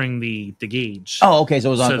obscuring the gauge. Oh, okay. So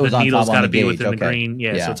it was on. So it was the on needle's got to be within the green.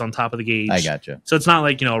 Yeah, so it's on top of the gauge. I gotcha. So it's not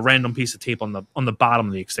like a random piece of tape on the bottom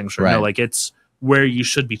of the extinguisher. Right. No, like it's where you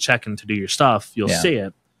should be checking to do your stuff. You'll see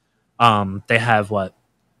it. They have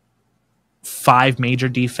 5 major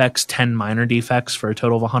defects, 10 minor defects for a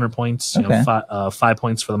total of 100 points. 5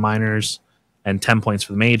 points for the minors and 10 points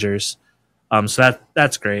for the majors. So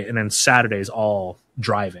that's great. And then Saturday's all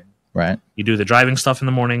driving. Right. You do the driving stuff in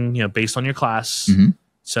the morning, based on your class.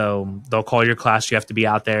 So they'll call your class. You have to be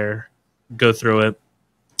out there, go through it.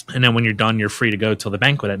 And then when you're done, you're free to go till the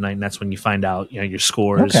banquet at night. And that's when you find out, your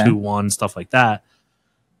scores, who won, stuff like that.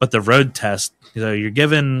 But the road test, you're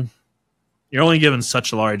only given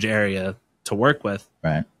such a large area to work with.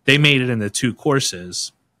 Right. They made it into 2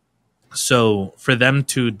 courses. So for them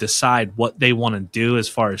to decide what they want to do as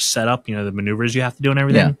far as setup, the maneuvers you have to do and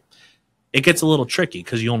everything, it gets a little tricky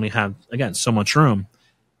because you only have, again, so much room.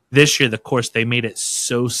 This year, the course, they made it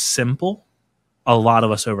so simple, a lot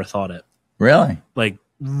of us overthought it. Really? Like,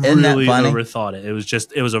 really overthought it.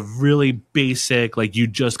 It was a really basic, like, you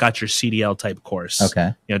just got your CDL type course.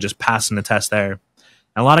 Okay. Just passing the test there. And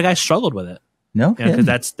a lot of guys struggled with it. No kidding.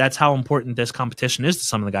 Because that's how important this competition is to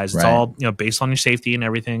some of the guys. It's all, based on your safety and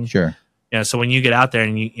everything. Sure. So when you get out there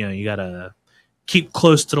and you got to keep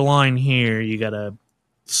close to the line here, you got to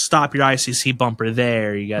stop your ICC bumper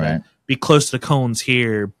there, you got to be close to the cones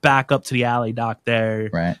here, back up to the alley dock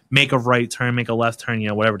there, make a right turn, make a left turn,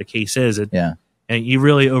 whatever the case is. And you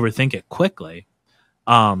really overthink it quickly.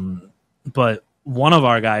 But one of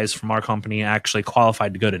our guys from our company actually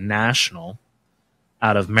qualified to go to national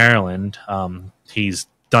out of Maryland. He's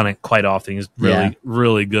done it quite often. He's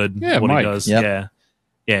really good at what Mike. he does. Yep.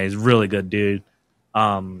 Yeah, he's a really good dude.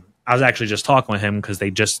 I was actually just talking with him because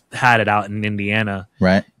they just had it out in Indiana.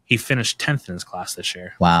 Right. He finished 10th in his class this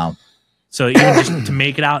year. Wow. So even just to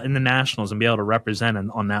make it out in the nationals and be able to represent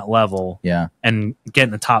on that level, and get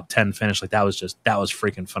in the top 10 finish, that was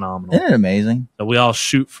freaking phenomenal. Isn't it amazing? So we all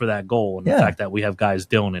shoot for that goal, and the fact that we have guys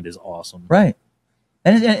doing it is awesome. Right.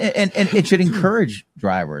 And it should encourage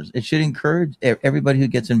drivers. It should encourage everybody who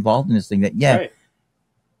gets involved in this thing that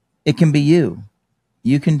it can be you.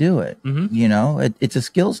 You can do it. It's a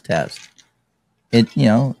skills test. It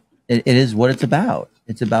is what it's about.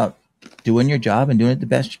 It's about doing your job and doing it the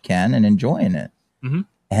best you can and enjoying it.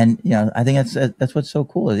 And I think that's what's so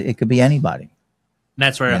cool. It could be anybody. And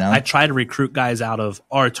that's where I try to recruit guys out of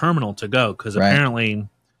our terminal to go, because apparently,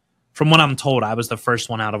 from what I'm told, I was the first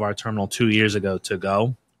one out of our terminal 2 years ago to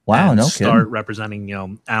go. Wow, no start kidding.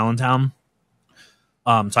 Representing Allentown.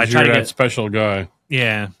 So I try to get special guy.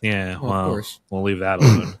 Yeah. Of course. We'll leave that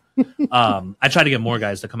alone. I try to get more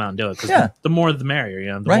guys to come out and do it, because the more the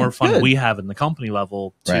merrier. The more fun we have in the company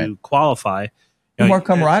level to qualify. The more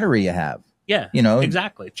camaraderie you have. Yeah,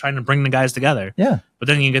 exactly. Trying to bring the guys together. Yeah. But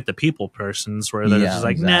then you get the people persons where they're just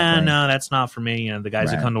like, no, that's not for me. The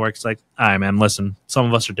guys that come to work, it's like, all right, man, listen, some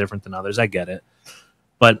of us are different than others. I get it.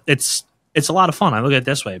 But it's a lot of fun. I look at it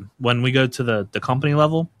this way. When we go to the company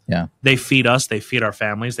level, they feed us, they feed our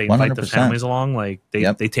families, they invite 100%. The families along, like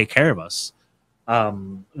they take care of us.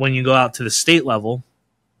 When you go out to the state level,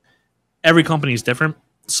 every company is different.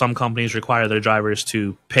 Some companies require their drivers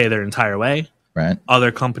to pay their entire way. Right.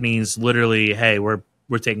 Other companies literally, hey, we're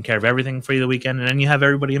taking care of everything for you the weekend, and then you have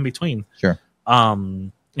everybody in between. Sure.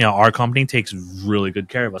 our company takes really good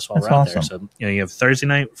care of us while we're out there. So, you have Thursday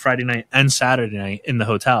night, Friday night, and Saturday night in the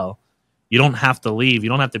hotel. You don't have to leave. You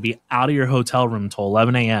don't have to be out of your hotel room till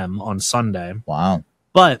 11 a.m. on Sunday. Wow.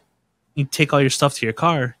 But you take all your stuff to your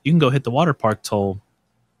car. You can go hit the water park till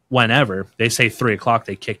whenever. They say 3 o'clock,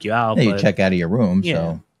 they kick you out. Yeah, you check out of your room. Yeah.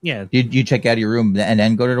 So. Yeah. You check out of your room and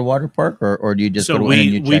then go to the water park, or do you just go in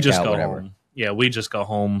and you check out whatever? Home. Yeah, we just go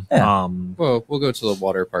home. Yeah. Well, we'll go to the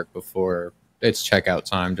water park before it's checkout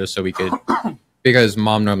time, just so we could, because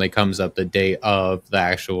Mom normally comes up the day of the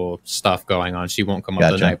actual stuff going on. She won't come up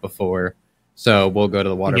the night before. So we'll go to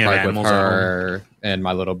the water park with her and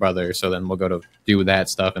my little brother. So then we'll go to do that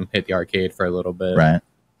stuff and hit the arcade for a little bit. Right.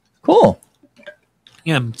 Cool.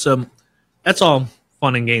 Yeah. So that's all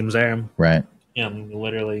fun and games there. Right. Yeah.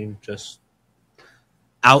 Literally just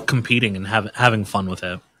out competing and having fun with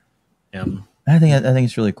it. Yeah. I think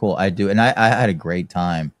it's really cool. I do. And I had a great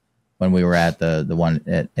time when we were at the one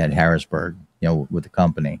at Harrisburg, with the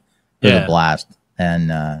company. It was a blast.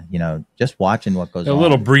 And, just watching what goes on. A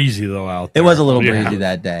little breezy, though, out there. It was a little breezy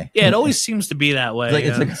that day. Yeah, it always seems to be that way.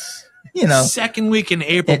 It's like second week in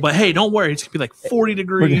April. But, hey, don't worry. It's going to be like 40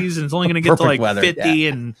 degrees, and it's only going to get to like weather, 50,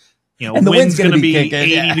 and, and the wind's going to be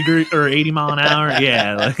kicking, 80 degree or 80 mile an hour.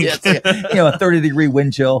 Yeah. A 30-degree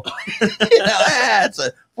wind chill. It's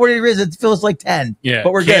a 40 degrees. It feels like 10. Yeah.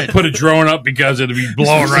 But we're can't good. Put a drone up because it'll be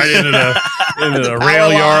blowing right into the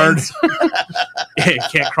rail yard. You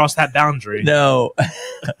can't cross that boundary. No.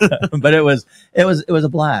 But it was a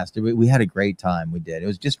blast. We had a great time. We did. It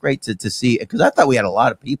was just great to see, because I thought we had a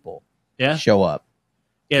lot of people show up.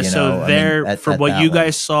 Yeah, so for what you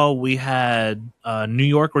guys saw, we had New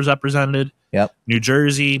York was represented. Yep. New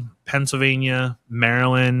Jersey, Pennsylvania,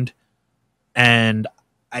 Maryland, and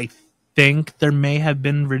I think there may have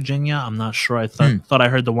been Virginia. I'm not sure. I thought I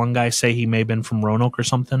heard the one guy say he may have been from Roanoke or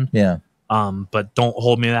something. Yeah. But don't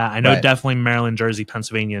hold me to that. I know definitely Maryland, Jersey,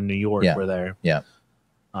 Pennsylvania, and New York were there. Yeah.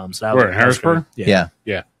 So that was Harrisburg? Yeah.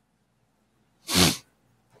 Yeah,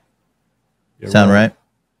 sound right?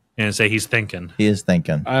 And say he's thinking. He is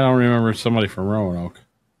thinking. I don't remember somebody from Roanoke.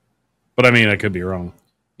 But I mean, I could be wrong.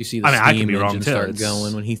 You see the steam engine start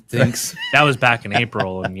going when he thinks. That was back in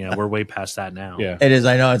April, and we're way past that now. Yeah. It is.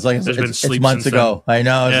 I know. It's like it's months ago. I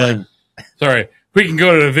know. It's like, sorry. We can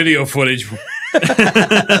go to the video footage.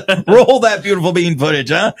 Roll that beautiful bean footage,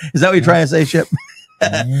 huh? Is that what you're trying to say, Ship?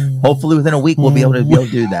 Hopefully within a week we'll be able to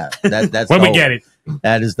do that. That's when we get it.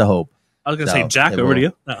 That is the hope. I was gonna say, Jack, over to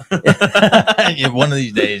you. No. One of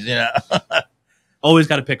these days, Always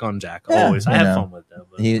got to pick on Jack. Always. I have fun with them.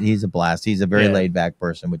 He's a blast. He's a very laid back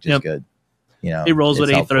person, which is good. He rolls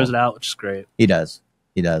with it. He throws it out, which is great. He does,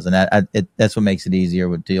 and that's what makes it easier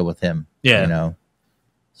to deal with him. Yeah.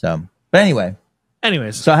 So, but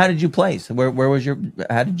anyways, so how did you place? Where was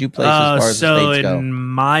how did you place as far as the states go? In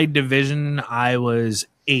my division, I was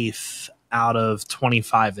 8th out of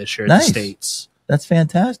 25 this year in the States. That's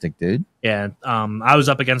fantastic, dude. Yeah. I was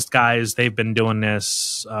up against guys. They've been doing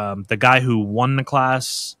this. The guy who won the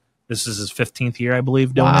class, this is his 15th year, I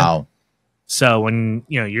believe, doing it. So when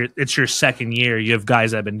it's your second year, you have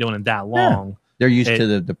guys that have been doing it that long. Yeah. They're used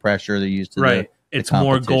to the pressure. They're used to it's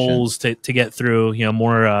more goals to get through,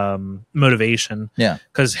 more motivation. Yeah.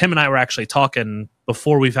 Because him and I were actually talking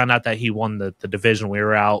before we found out that he won the division. We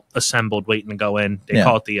were out assembled, waiting to go in. They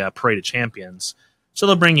call it the Parade of Champions. So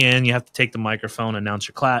they'll bring you in. You have to take the microphone, announce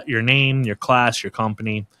your name, your class, your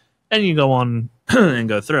company, and you go on and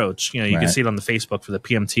go through. It's, you can see it on the Facebook for the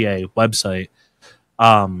PMTA website.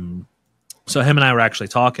 So him and I were actually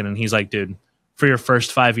talking, and he's like, dude, for your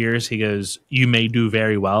first 5 years, he goes, you may do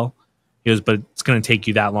very well. He goes, but it's going to take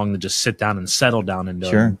you that long to just sit down and settle down into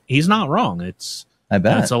it. He's not wrong. I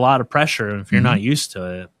bet it's a lot of pressure, and if you're not used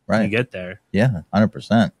to it, you get there. Yeah,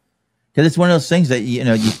 100%. Because it's one of those things that you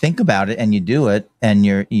think about it and you do it and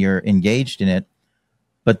you're engaged in it,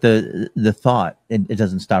 but the thought it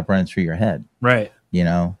doesn't stop running through your head. Right.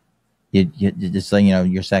 You just like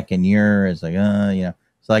your second year is like So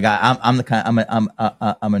like I'm the kind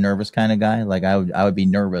I'm a nervous kind of guy. Like I would be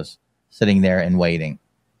nervous sitting there and waiting,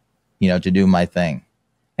 to do my thing,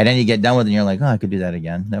 and then you get done with it and you're like, oh, I could do that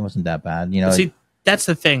again. That wasn't that bad. See, that's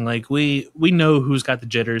the thing. Like we know who's got the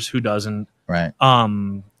jitters, who doesn't. Right.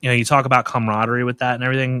 You talk about camaraderie with that and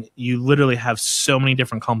everything. You literally have so many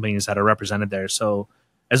different companies that are represented there. So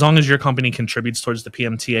as long as your company contributes towards the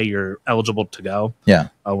PMTA, you're eligible to go. Yeah.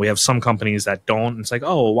 We have some companies that don't. It's like,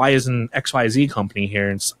 oh, why isn't XYZ company here?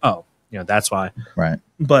 And it's, that's why. Right.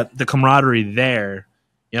 But the camaraderie there,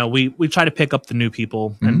 we try to pick up the new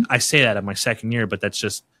people. And I say that in my second year, but that's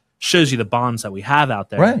just shows you the bonds that we have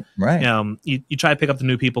out there. Right, right. You try to pick up the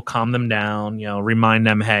new people, calm them down, remind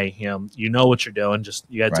them, hey, you know what you're doing. Just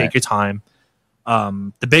you got to take your time.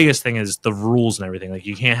 The biggest thing is the rules and everything. Like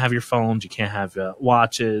you can't have your phones, you can't have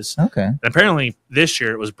watches. Okay. And apparently this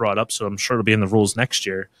year it was brought up, so I'm sure it'll be in the rules next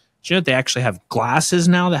year. Do you know that they actually have glasses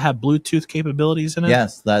now that have Bluetooth capabilities in it?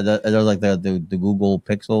 Yes, they're like the Google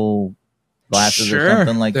Pixel glasses or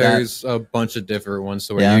something like that. There's a bunch of different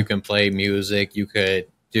ones where you can play music, you could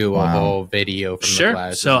do a whole video from the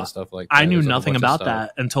glasses and stuff like that. I knew nothing about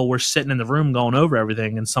that until we're sitting in the room going over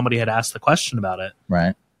everything, and somebody had asked the question about it.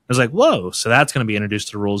 Right. I was like, whoa, so that's going to be introduced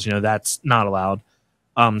to the rules. That's not allowed.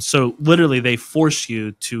 So literally they force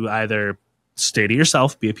you to either stay to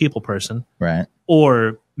yourself, be a people person, right,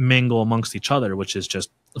 or mingle amongst each other, which is just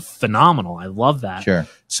phenomenal. I love that. Sure.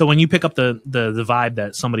 So when you pick up the vibe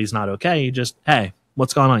that somebody's not okay, you just, hey,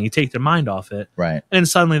 what's going on? You take their mind off it. Right. And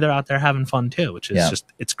suddenly they're out there having fun too, which is just,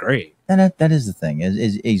 it's great. And that is the thing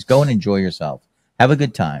is go and enjoy yourself. Have a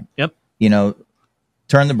good time. Yep.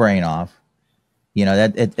 Turn the brain off.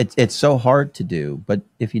 It's so hard to do, but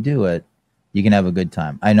if you do it, you can have a good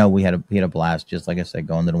time. I know we had a blast, just like I said,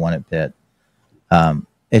 going to the one at Pitt.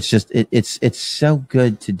 It's just it's so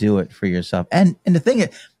good to do it for yourself. And the thing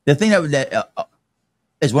that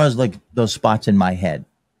is one of those spots in my head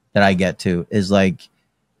that I get to is like,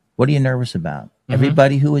 what are you nervous about? Mm-hmm.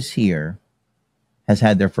 Everybody who is here has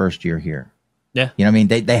had their first year here. Yeah. You know what I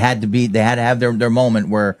mean? They had to have their moment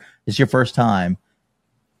where it's your first time.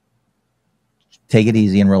 Take it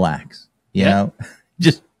easy and relax. You know,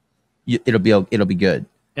 it'll be good.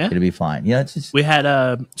 Yeah. It'll be fine. It's just, we had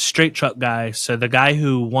a straight truck guy. So the guy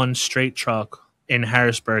who won straight truck in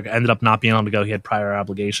Harrisburg ended up not being able to go. He had prior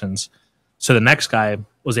obligations. So the next guy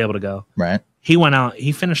was able to go. Right. He went out.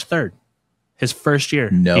 He finished third. His first year.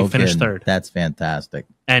 No, he finished kidding. Third. That's fantastic.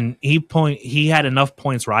 And he had enough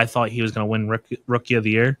points where I thought he was going to win rookie of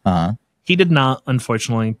the year. Uh-huh. He did not,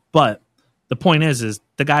 unfortunately. But the point is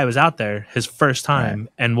the guy was out there his first time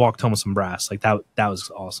and walked home with some brass. Like that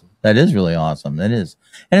was awesome. That is really awesome. That is.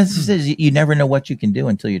 And it's just, you never know what you can do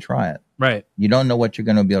until you try it. Right. You don't know what you're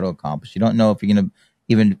going to be able to accomplish. You don't know if you're going to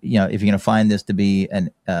even, if you're going to find this to be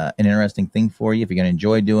an interesting thing for you, if you're going to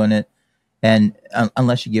enjoy doing it. And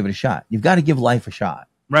unless you give it a shot, you've got to give life a shot.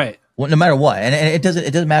 Right. Well, no matter what. And it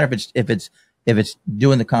doesn't matter if it's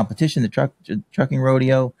doing the competition, the trucking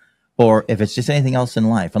rodeo, or if it's just anything else in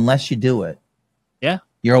life. Unless you do it,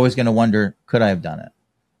 you're always going to wonder, could I have done it?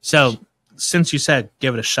 So since you said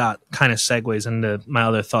give it a shot, kind of segues into my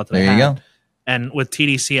other thought that there I had. You go. And with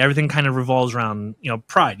TDC, everything kind of revolves around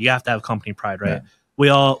pride. You have to have company pride, right?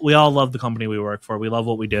 Yeah. We all love the company we work for. We love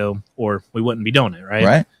what we do, or we wouldn't be doing it, right?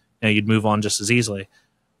 Right. You'd move on just as easily.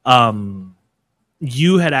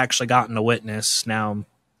 You had actually gotten to witness. Now,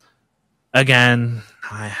 again,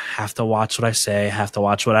 I have to watch what I say, have to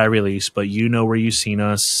watch what I release, but you know where you've seen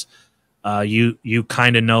us. You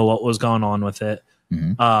kind of know what was going on with it.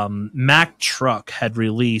 Mm-hmm. Mack Truck had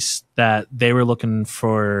released that they were looking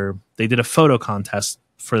for, they did a photo contest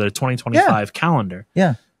for their 2025 calendar.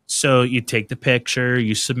 Yeah. So you take the picture,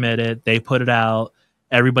 you submit it, they put it out.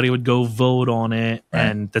 Everybody would go vote on it,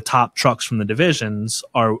 and the top trucks from the divisions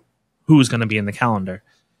are who's going to be in the calendar.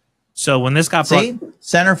 So when this got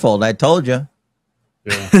centerfold, I told you.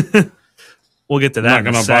 Yeah. We'll get to that. I'm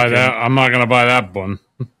not going to buy that one.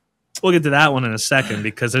 We'll get to that one in a second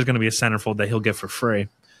because there's going to be a centerfold that he'll get for free.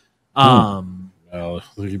 When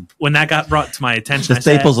that got brought to my attention, the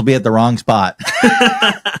staples will be at the wrong spot.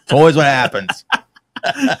 It's always what happens.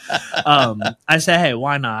 I say, hey,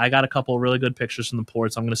 why not? I got a couple of really good pictures from the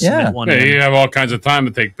ports. I'm going to submit one. Yeah, you have all kinds of time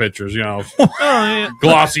to take pictures,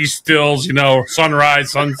 glossy stills,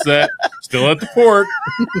 sunrise, sunset, still at the port.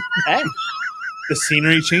 Hey, the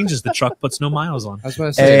scenery changes. The truck puts no miles on. I was about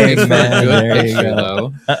to say, good picture,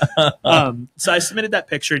 though. So I submitted that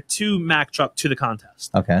picture to Mack Truck to the contest.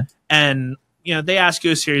 Okay. And they ask you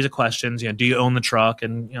a series of questions. Do you own the truck?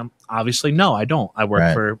 And obviously, no, I don't. I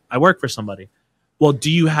work for somebody. Well,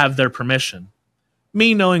 do you have their permission?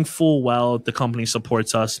 Me knowing full well the company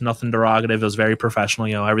supports us, nothing derogative. It was very professional.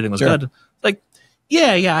 Everything was good. Like,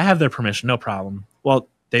 yeah, I have their permission, no problem. Well,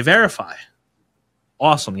 they verify.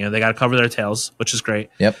 Awesome. They got to cover their tails, which is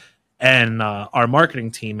great. Yep. And our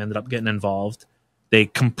marketing team ended up getting involved. They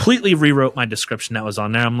completely rewrote my description that was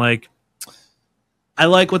on there. I'm like, I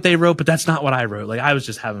like what they wrote, but that's not what I wrote. Like, I was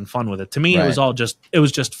just having fun with it. To me, it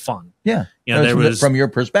was just fun. Yeah. There was from your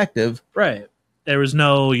perspective. Right. There was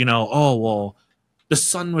no, oh, well, the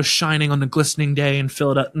sun was shining on the glistening day in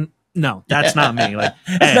Philadelphia. No, that's not me. Like,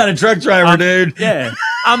 that's not a truck driver, dude. Yeah.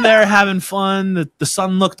 I'm there having fun. The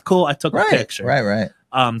sun looked cool. I took a picture. Right.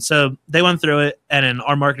 So they went through it, and then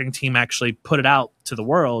our marketing team actually put it out to the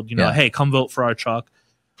world. Hey, come vote for our truck.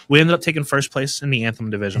 We ended up taking first place in the Anthem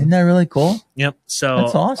division. Isn't that really cool? Yep. So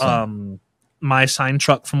that's awesome. My assigned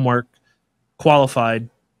truck from work qualified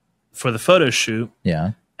for the photo shoot.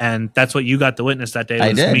 Yeah. And that's what you got to witness that day.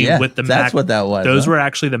 I did, me with the that's Mac. What that was. Those were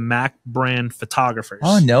actually the Mac brand photographers.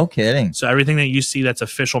 Oh, no kidding. So everything that you see that's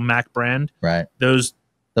official Mac brand, right? Those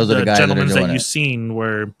are the guys gentlemen that you've seen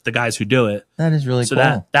were the guys who do it. That is really cool.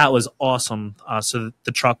 So that was awesome. So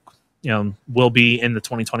the truck, will be in the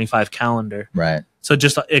 2025 calendar. Right. So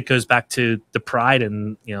just it goes back to the pride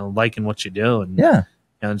and liking what you do, and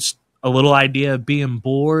just a little idea of being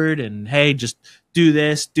bored and hey, just do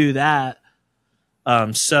this, do that.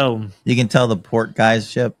 So you can tell the port guys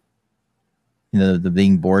ship, the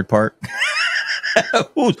being bored part.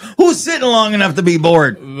 Who's sitting long enough to be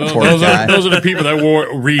bored? Those are the people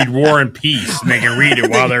that read War and Peace, and they can read it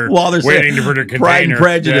while they're waiting for their container. Pride and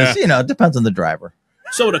Prejudice, it depends on the driver.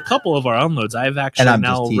 So at a couple of our unloads, I've actually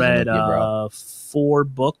now read 4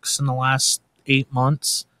 books in the last 8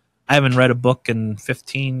 months. I haven't read a book in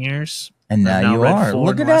 15 years. And now you are.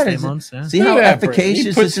 Look at that. See how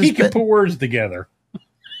efficacious this is? He can put words together.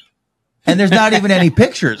 And there's not even any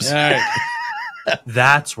pictures.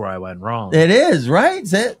 That's where I went wrong. It is, right?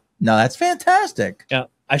 Is it? No, that's fantastic. Yeah.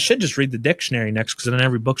 I should just read the dictionary next because then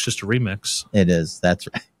every book's just a remix. It is. That's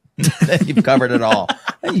right. You've covered it all.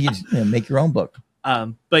 You can just make your own book.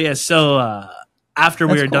 But yeah, so after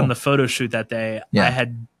we were done the photo shoot that day, I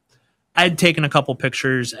had taken a couple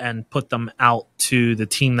pictures and put them out to the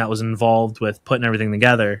team that was involved with putting everything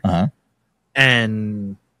together.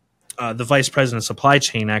 And the vice president of supply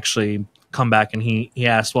chain actually come back and he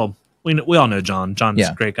asked, well, we all know John. John's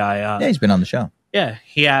a great guy. He's been on the show. Yeah,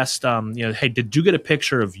 he asked, hey, did you get a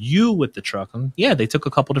picture of you with the truck? And yeah, they took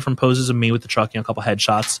a couple different poses of me with the truck, a couple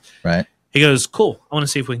headshots. Right. He goes, cool. I want to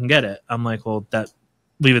see if we can get it. I'm like, well,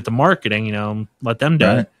 leave it to marketing, let them do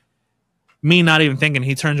it. Me not even thinking,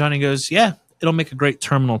 he turns on and he goes, yeah, it'll make a great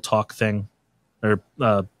terminal talk thing or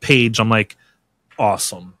page. I'm like,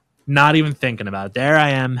 awesome. Not even thinking about it. There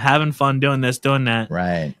I am having fun doing this, doing that.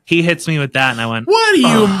 Right. He hits me with that and I went, what do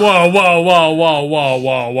you, whoa,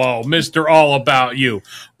 Mr. All About You.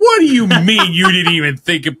 What do you mean you didn't even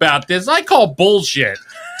think about this? I call bullshit.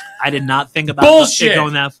 I did not think about it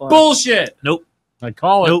going that far. Bullshit. Nope. I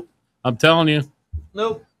call it. Nope. I'm telling you.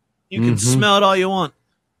 Nope. You can smell it all you want.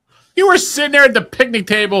 You were sitting there at the picnic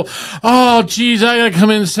table. Oh, geez, I got to come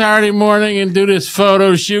in Saturday morning and do this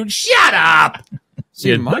photo shoot. Shut up.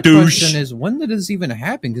 See, my question is, when did this even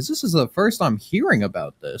happen? Because this is the first I'm hearing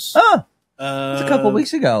about this. Oh, it's a couple of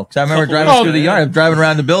weeks ago. Because I remember driving through the yard. I'm driving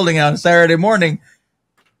around the building on Saturday morning.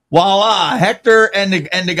 Voila, Hector and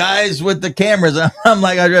the guys with the cameras. I'm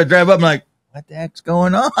like, I drive up. I'm like, what the heck's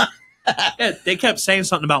going on? Yeah, they kept saying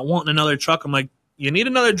something about wanting another truck. I'm like, you need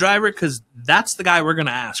another driver because that's the guy we're going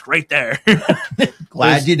to ask right there.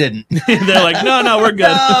 Glad you didn't. They're like, no, we're good.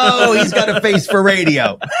 No, he's got a face for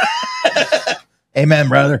radio. Amen,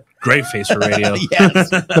 brother. Great face for radio. Yes,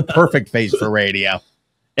 the perfect face for radio.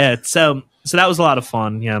 Yeah, so that was a lot of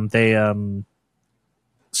fun. Yeah, they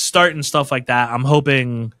starting stuff like that. I'm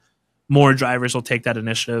hoping more drivers will take that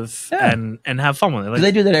initiative and have fun with it. Like,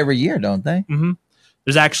 they do that every year, don't they? Mm-hmm.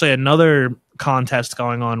 There's actually another contest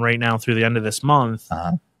going on right now through the end of this month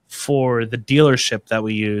for the dealership that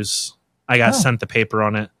we use. I got sent the paper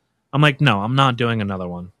on it. I'm like, no, I'm not doing another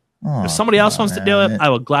one. Oh, if somebody else wants to do it, I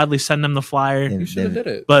will gladly send them the flyer. You should have did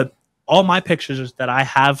it. But all my pictures that I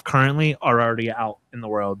have currently are already out in the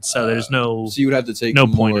world, so there's no. So you would have to take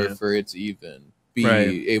more for it to even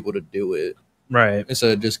be able to do it, right?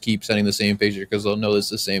 Instead of just keep sending the same picture because they'll know it's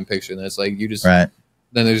the same picture, and it's like you just right.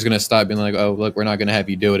 Then they're just gonna stop being like, oh, look, we're not gonna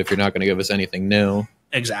have you do it if you're not gonna give us anything new.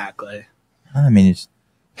 Exactly. I mean, it's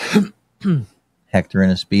Hector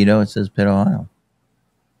in a Speedo. It says Pitt, Ohio.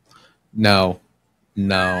 No. Get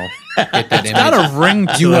that it's got a ring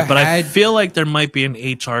to it, but I feel like there might be an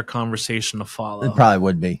HR conversation to follow. It probably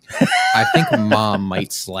would be. I think Mom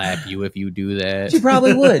might slap you if you do that. She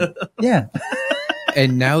probably would. Yeah.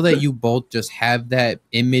 And now that you both just have that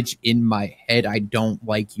image in my head, I don't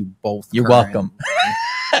like you both. You're welcome.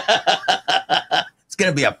 It's going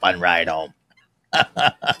to be a fun ride home.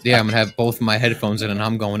 Yeah, I'm going to have both my headphones in and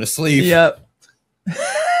I'm going to sleep. Yep.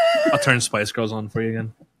 I'll turn Spice Girls on for you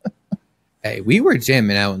again. Hey, we were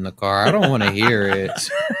jamming out in the car. I don't want to hear it.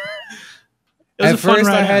 At first,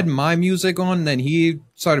 I had my music on, then he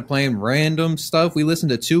started playing random stuff. We listened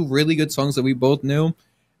to 2 really good songs that we both knew,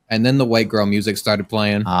 and then the white girl music started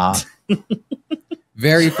playing.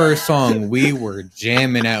 Very first song, we were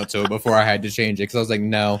jamming out to it before I had to change it, because I was like,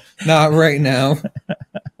 no, not right now.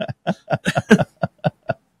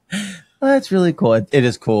 that's really cool. It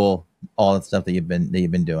is cool. All the stuff that you've been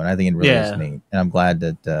doing. I think it really is neat, and I'm glad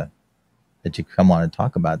that you come on and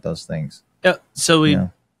talk about those things. Yeah. So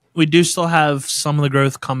we do still have some of the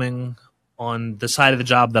growth coming on the side of the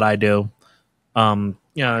job that I do.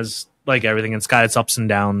 It's like everything. It's got its ups and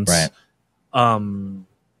downs. Right.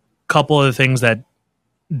 Couple of the things that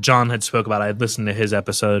John had spoke about, I had listened to his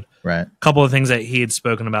episode. Right. Couple of things that he had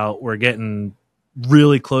spoken about, we're getting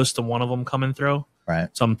really close to one of them coming through. Right.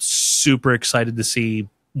 So I'm super excited to see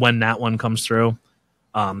when that one comes through.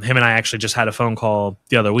 Him and I actually just had a phone call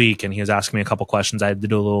the other week, and he was asking me a couple questions. I had to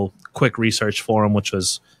do a little quick research for him, which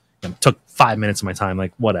was took 5 minutes of my time,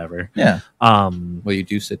 like whatever. Yeah. Well, you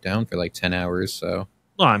do sit down for like 10 hours, so.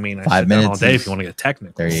 Well, I mean, I 5 sit minutes down all day if you want to get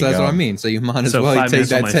technical. There you So that's go. what I mean. So you might as So well 5 take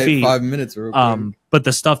minutes on that my feet. 5 minutes real quick. But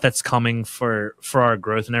the stuff that's coming for our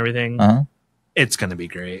growth and everything, it's going to be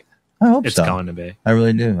great. I hope It's so. going to be. I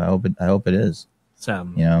really do. I hope it is. So,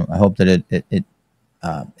 I hope that it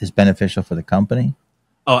is beneficial for the company.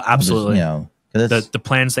 Oh, absolutely. Because The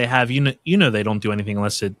plans they have, they don't do anything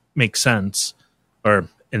unless it makes sense, or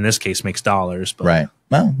in this case, makes dollars. But right.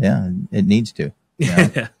 Well, yeah, it needs to.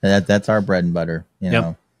 That's our bread and butter.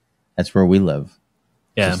 That's where we live.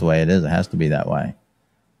 Yeah, That's the way it is. It has to be that way.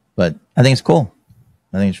 But I think it's cool.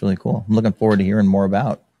 I think it's really cool. I'm looking forward to hearing more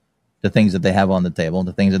about the things that they have on the table,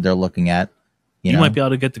 the things that they're looking at. You might be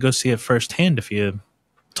able to get to go see it firsthand if you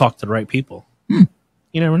talk to the right people. You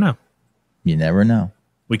never know. You never know.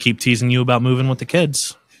 We keep teasing you about moving with the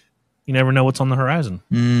kids. You never know what's on the horizon.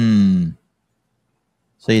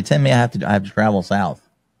 So you tell me I have to travel south.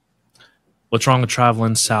 What's wrong with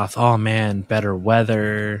traveling south? Oh man, better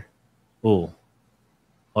weather. Oh,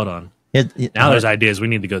 hold on. Now there's ideas we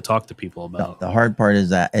need to go talk to people about. The hard part is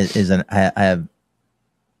that I have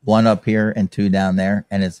one up here and two down there,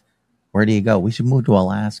 and it's where do you go? We should move to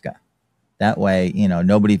Alaska. That way,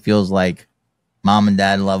 nobody feels like mom and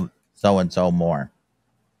dad love so and so more.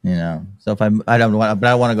 So if I don't want, but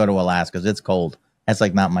I want to go to Alaska because it's cold. That's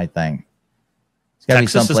like not my thing. It's got to be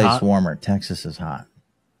someplace warmer. Texas is hot.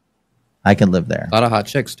 I can live there. A lot of hot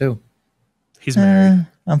chicks too. He's married.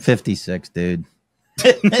 I'm 56, dude.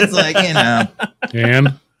 It's like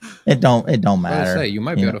And it don't I was matter. say, you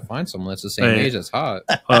might be able to find someone that's the same age as hot.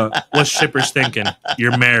 What's Schipper's thinking?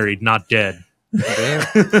 You're married, not dead.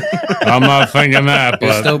 I'm not thinking that,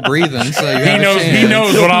 You're but still breathing, so you have a he chance.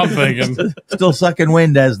 knows what I'm thinking. Still sucking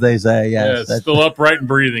wind, as they say. Yes, Yeah, still upright and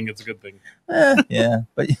breathing. It's a good thing. yeah.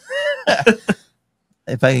 But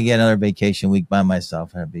if I could get another vacation week by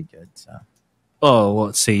myself, that'd be good. So. Oh, well,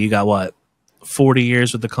 let's see. You got what? 40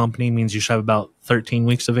 years with the company means you should have about 13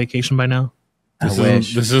 weeks of vacation by now. I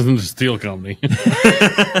wish. This isn't a steel company.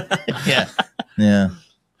 Yeah.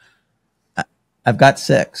 I've got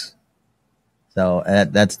 6. So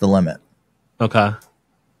that's the limit. Okay.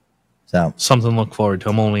 So something to look forward to.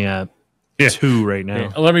 I'm only at 2 right now.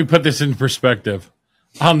 Yeah, let me put this in perspective.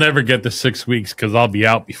 I'll never get to 6 weeks because I'll be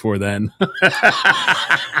out before then.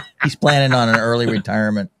 he's planning on an early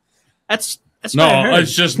retirement. That's no,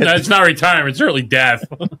 it's not retirement. It's early death.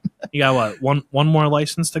 You got what? One more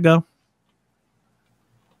license to go?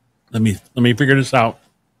 Let me figure this out.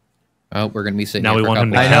 Oh, we're gonna be sitting now here we for a want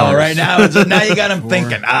him couple to I know, hours. right now. Now you got him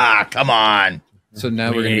thinking. Come on. So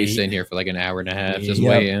now we're gonna be sitting here for like an hour and a half, just Yep,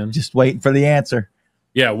 waiting. just waiting for the answer.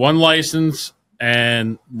 Yeah, 1 license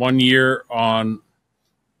and 1 year on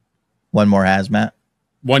One more hazmat.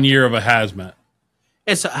 1 year of a hazmat.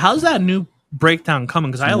 Yeah, so how's that new breakdown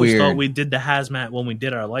coming? Because I always Weird. thought we did the hazmat when we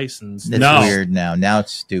did our license. It's No. weird now. Now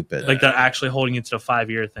it's stupid. Like they're actually holding you to the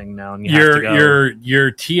 5-year thing now, and you have to go.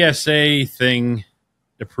 Your TSA thing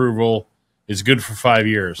approval is good for 5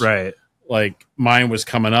 years. Right. Like mine was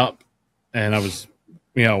coming up, and I was,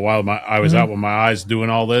 while I was out with my eyes doing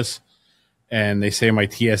all this, and they say my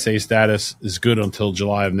TSA status is good until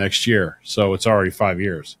July of next year, so it's already 5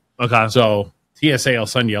 years. Okay. So TSA will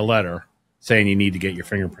send you a letter saying you need to get your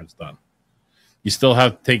fingerprints done. You still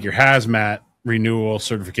have to take your hazmat renewal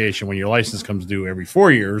certification when your license comes due every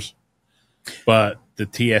 4 years, but the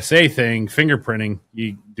TSA thing, fingerprinting,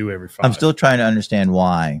 you do every 5. I'm still trying to understand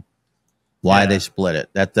why they split it.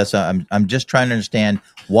 That's I'm just trying to understand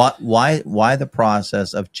why the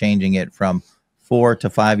process of changing it from 4 to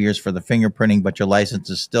 5 years for the fingerprinting, but your license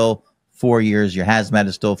is still 4 years. Your hazmat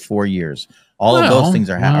is still 4 years. All of those things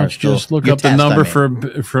are still. Just look up the number from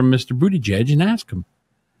Mr. Buttigieg and ask him.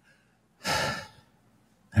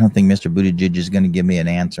 I don't think Mr. Buttigieg is going to give me an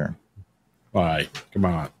answer. Why? Come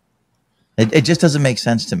on. It just doesn't make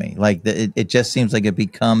sense to me. Like it just seems like it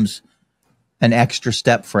becomes an extra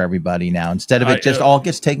step for everybody now. Instead of it just all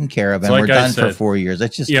gets taken care of and like we're done said, for 4 years.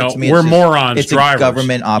 It's just, we're morons. It's drivers. a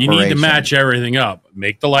government operation. You need to match everything up.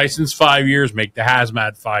 Make the license 5 years. Make the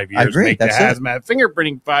hazmat 5 years. I agree. Make That's the hazmat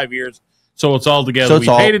fingerprinting 5 years. So it's all together. So it's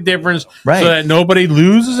we pay the difference so that nobody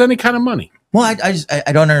loses any kind of money. Well,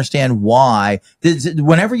 I don't understand why.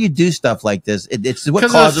 Whenever you do stuff like this, it's what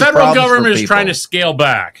causes the federal problems government for is trying to scale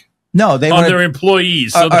back. No, they on their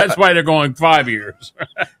employees, so that's why they're going 5 years.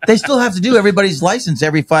 They still have to do everybody's license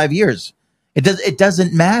every 5 years. It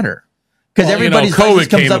doesn't matter because everybody's license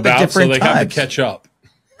comes up at different times. So they have to catch up.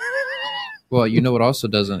 Well, you know what also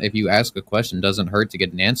doesn't, if you ask a question, doesn't hurt to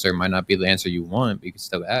get an answer. It might not be the answer you want, but you can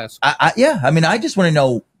still ask. Yeah, I mean, I just want to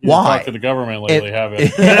know why. Talk to the government lately, have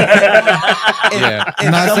it? Yeah,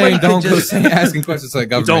 I'm not saying don't go asking questions to the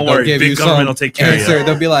government. Don't worry, big government will take care of you.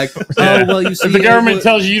 They'll be like, oh, well, you see. If the government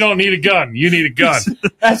tells you don't need a gun, you need a gun.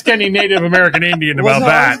 Ask any Native American Indian about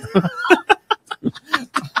that.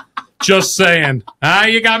 Just saying.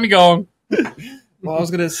 You got me going. Well, I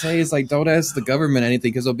was going to say is like, don't ask the government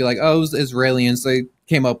anything because they'll be like, oh, it was the Israelis. They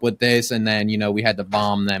came up with this and then, we had to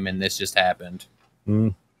bomb them and this just happened.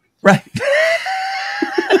 Right.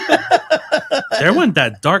 There went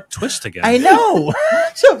that dark twist again. I know.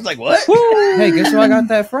 So I was like, what? Hey, guess where I got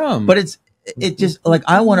that from? But it just like,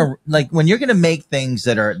 I want to, like, when you're going to make things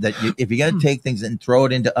if you're going to take things and throw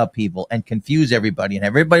it into upheaval and confuse everybody and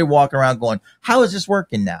everybody walk around going, how is this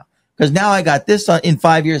working now? Because now I got this in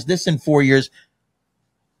 5 years, this in 4 years.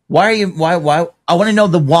 Why? I want to know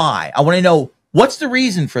the why. I want to know what's the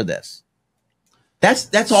reason for this.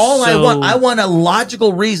 That's all I want. I want a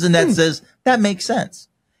logical reason that says that makes sense.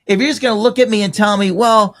 If you're just going to look at me and tell me,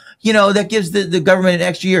 well, that gives the government an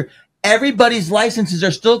extra year. Everybody's licenses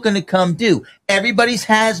are still going to come due. Everybody's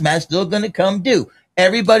hazmat is still going to come due.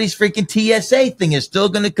 Everybody's freaking TSA thing is still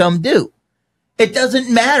going to come due. It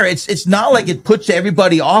doesn't matter. It's not like it puts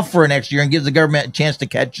everybody off for an extra year and gives the government a chance to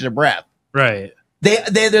catch their breath. Right.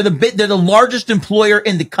 They're the largest employer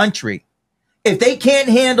in the country. If they can't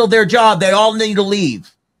handle their job, they all need to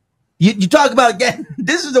leave. You talk about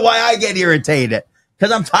this is why I get irritated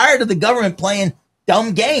because I'm tired of the government playing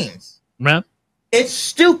dumb games. Right. It's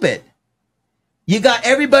stupid. You got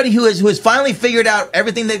everybody who has finally figured out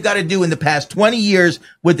everything they've got to do in the past 20 years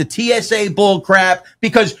with the TSA bull crap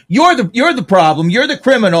because you're the problem. You're the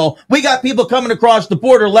criminal. We got people coming across the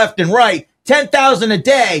border left and right. 10,000 a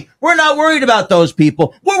day. We're not worried about those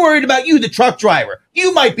people. We're worried about you, the truck driver.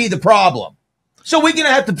 You might be the problem. So we're going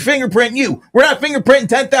to have to fingerprint you. We're not fingerprinting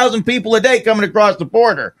 10,000 people a day coming across the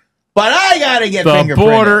border. But I got to get fingerprinted. The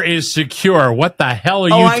border is secure. What the hell are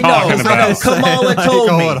you talking about? Kamala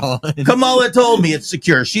told me. Kamala told me it's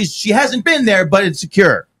secure. She hasn't been there, but it's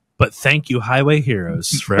secure. But thank you, highway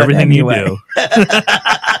heroes, for everything you do.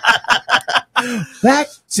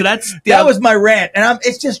 That was my rant, and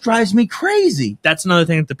it just drives me crazy. That's another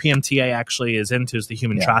thing that the PMTA actually is into is the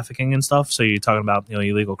human trafficking and stuff. So you're talking about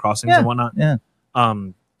illegal crossings and whatnot. Yeah.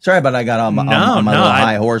 Sorry, but I got on my little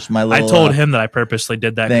high horse. I told him that I purposely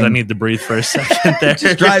did that because I need to breathe for a second. There, it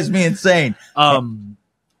just drives me insane. I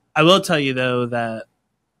will tell you though that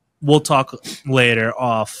we'll talk later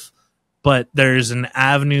off, but there's an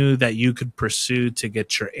avenue that you could pursue to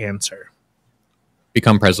get your answer.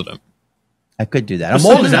 Become president. I could do that. I'm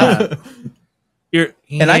old enough.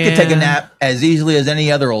 And I could take a nap as easily as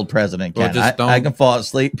any other old president can. I can fall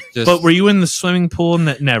asleep. But were you in the swimming pool?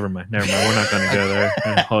 Never mind. We're not going to go there.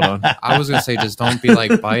 Hold on. I was going to say, just don't be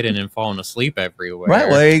like Biden and falling asleep everywhere. Right.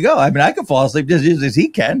 Well, there you go. I mean, I can fall asleep just as easily as he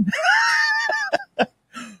can.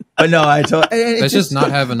 But no, let's just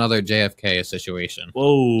not have another JFK situation.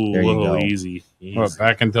 Whoa, easy. What,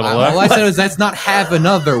 back into the left? All I said is let's not have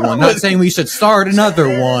another one. Not saying we should start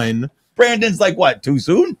another one. Brandon's like, what, too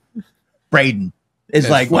soon? Braden is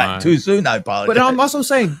like, fine. What, too soon? I apologize. But I'm also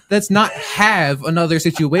saying let's not have another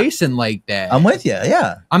situation like that. I'm with you,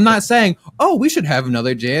 yeah. I'm not saying, we should have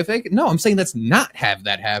another JFK. No, I'm saying let's not have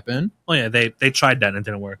that happen. Oh, yeah, they tried that and it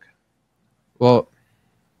didn't work. Well,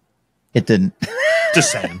 it didn't.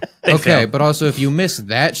 Just saying. Okay, failed. But also if you miss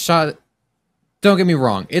that shot, don't get me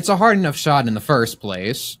wrong. It's a hard enough shot in the first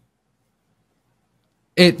place.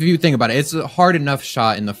 If you think about it, it's a hard enough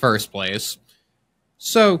shot in the first place.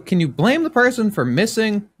 So, can you blame the person for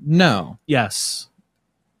missing? No. Yes.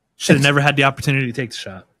 Should have never had the opportunity to take the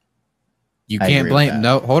shot. You can't blame...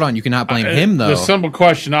 No, hold on. You cannot blame him, though. The simple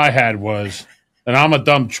question I had was, and I'm a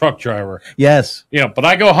dumb truck driver. Yes. But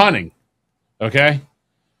I go hunting. Okay?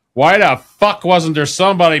 Why the fuck wasn't there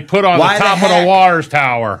somebody put on the top of the water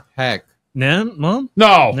tower? Heck. No,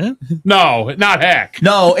 not heck.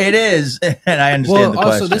 No, it is, and I understand the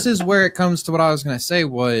question. Also, this is where it comes to what I was going to say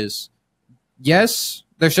was, yes,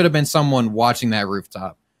 there should have been someone watching that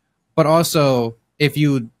rooftop. But also, if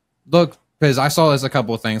you look, because I saw this a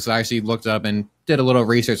couple of things, so I actually looked up and did a little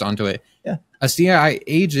research onto it. Yeah. A CIA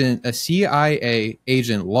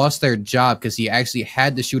agent lost their job because he actually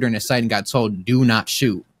had the shooter in his sight and got told, do not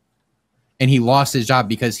shoot. And he lost his job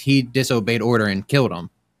because he disobeyed order and killed him.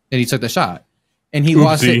 And he took the shot. And he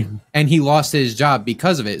lost his job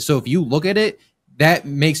because of it. So if you look at it, that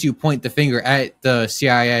makes you point the finger at the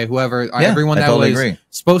CIA, whoever, everyone that was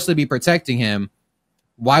supposed to be protecting him.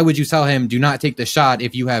 Why would you tell him, do not take the shot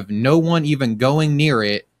if you have no one even going near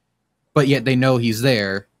it, but yet they know he's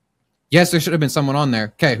there? Yes, there should have been someone on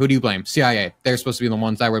there. Okay, who do you blame? CIA. They're supposed to be the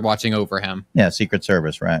ones that were watching over him. Yeah, Secret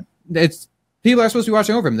Service, right? People are supposed to be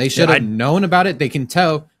watching over him. They should have known about it. They can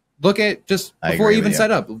tell. Look at just before you even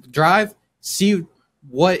set up. Drive, see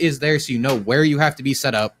what is there so you know where you have to be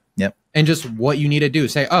set up. Yep. And just what you need to do.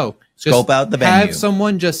 Say, scope out the venue. Have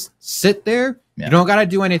someone just sit there. Yep. You don't got to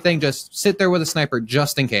do anything. Just sit there with a sniper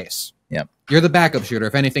just in case. Yep. You're the backup shooter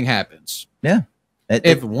if anything happens. Yeah.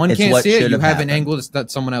 If one can't see it, you have an angle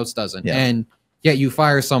that someone else doesn't. Yeah. And yet you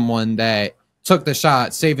fire someone that took the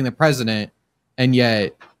shot, saving the president, and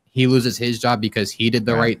yet he loses his job because he did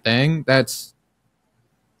the right thing. That's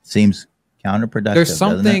seems counterproductive. There's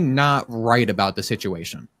something not right about the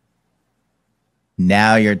situation.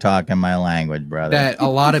 Now you're talking my language, brother. That a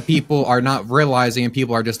lot of people are not realizing and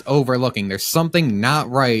people are just overlooking. There's something not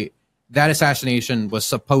right. That assassination was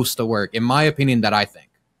supposed to work, in my opinion, that I think.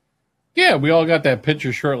 Yeah, we all got that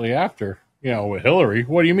picture shortly after, with Hillary.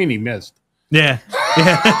 What do you mean he missed? Yeah.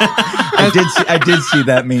 I did see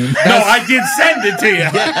that meme. No, I did send it to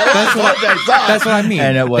you. That's what I mean.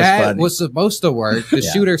 And it was that funny. Was supposed to work. The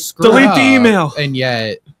shooter screwed Delete up, the email. And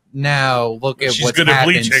yet now look at what's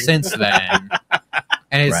happened since then.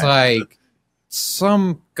 And it's like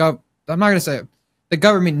I'm not going to say the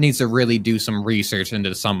government needs to really do some research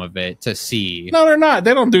into some of it to see. No, they're not.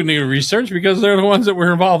 They don't do any research because they're the ones that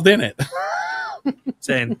were involved in it.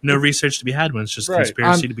 Saying no research to be had when it's just a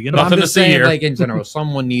conspiracy to begin with. I'm just saying, like, in general,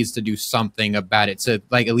 someone needs to do something about it to,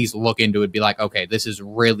 like, at least look into it, be like, okay, this is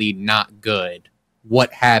really not good.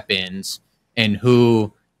 What happens and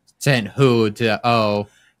who sent who to,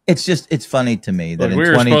 It's funny to me that in we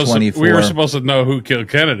 2024... we were supposed to know who killed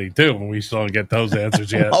Kennedy, too, and we still don't get those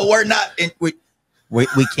answers yet. We're not...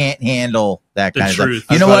 We can't handle that kind of truth.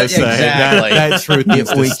 stuff. You know what? Exactly. That truth needs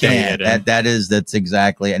to stay hidden. That's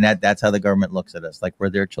exactly, and that's how the government looks at us. Like we're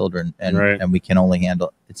their children, and we can only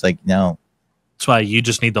handle. It's like, no. That's why you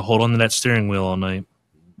just need to hold on to that steering wheel all night.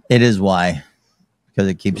 It is why, because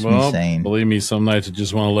it keeps me sane. Believe me, some nights I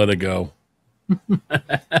just want to let it go.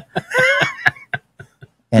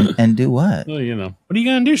 and do what? Well, What are you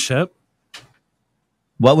gonna do, Shep?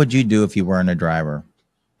 What would you do if you weren't a driver?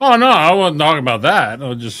 Oh, no, I wasn't talking about that.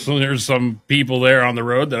 There's some people there on the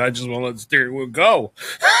road that I just want to let the steering wheel go.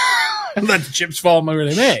 And let the chips fall where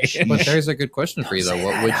they may. But there's a good question for you, though.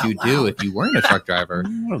 What would you do if you weren't a truck driver? I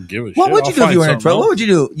don't give a shit. What would you do if you weren't a truck? What would you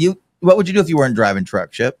do? What would you do if you weren't driving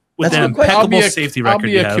truck, Ship? With an impeccable safety record, I'll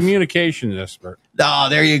be a communications expert. Oh,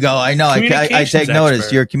 there you go. I know. I take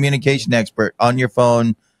notice. You're a communication expert on your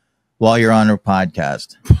phone while you're on a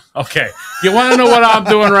podcast. Okay. You want to know what I'm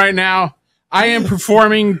doing right now? I am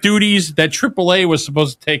performing duties that AAA was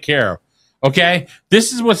supposed to take care of. Okay?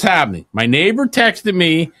 This is what's happening. My neighbor texted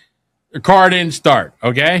me, the car didn't start.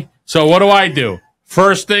 Okay? So what do?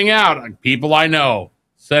 First thing out, people I know,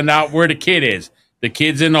 send out where the kid is. The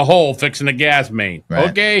kid's in the hole fixing the gas main. Right.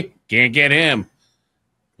 Okay? Can't get him.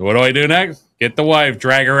 What do I do next? Get the wife,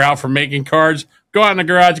 drag her out for making cards, go out in the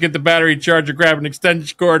garage, get the battery charger, grab an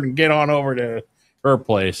extension cord, and get on over to her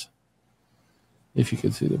place. If you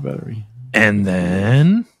could see the battery. And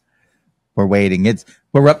then we're waiting.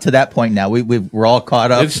 We're up to that point now. We're all caught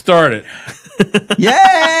up. It started.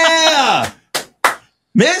 Yeah,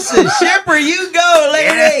 Mrs. Schipper, you go,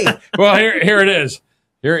 lady. Yeah. Well, here it is.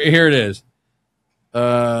 Here it is.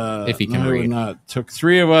 If you can read. Not took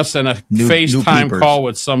 3 of us and a FaceTime call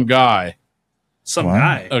with some guy.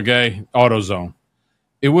 Guy. Okay, AutoZone.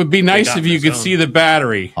 It would be nice if you could see the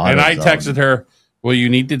battery. AutoZone. And I texted her, well, you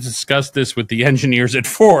need to discuss this with the engineers at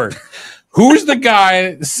Ford. Who's the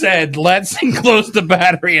guy that said, let's enclose the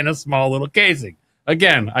battery in a small little casing?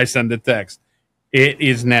 Again, I send a text. It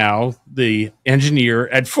is now the engineer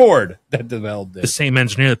at Ford that developed this. The same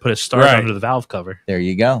engineer that put a star under the valve cover. There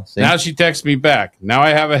you go. See? Now she texts me back. Now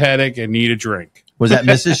I have a headache and need a drink. Was that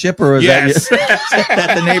Mrs. Schipper or was Yes.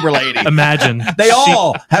 that the neighbor lady? Imagine. They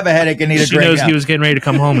all have a headache and need a She drink. knows now. he was getting ready to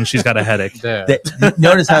come home and she's got a headache.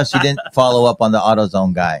 Notice how she didn't follow up on the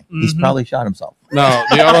AutoZone guy. He's probably shot himself. No,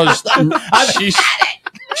 the autos.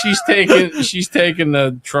 she's taking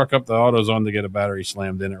the truck up to AutoZone to get a battery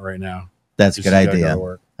slammed in it right now. That's a good idea.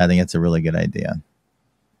 I think it's a really good idea.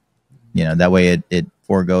 You know, that way it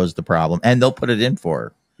foregoes the problem, and they'll put it in for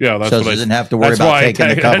her. Yeah, that's so what she doesn't have to worry about taking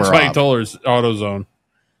the cover off. That's why I told her it's AutoZone.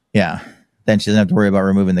 Yeah, then she doesn't have to worry about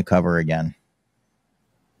removing the cover again.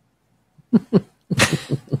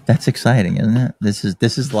 That's exciting, isn't it? This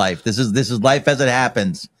is life. This is life as it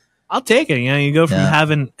happens. I'll take it. You know, you go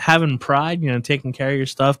from having pride, you know, taking care of your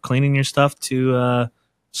stuff, cleaning your stuff, to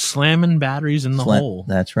slamming batteries in the hole.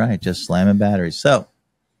 That's right, just slamming batteries. So,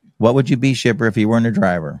 what would you be, Schipper, if you weren't a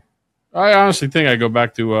driver? I honestly think I go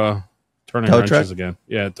back to turning tow wrenches truck? Again.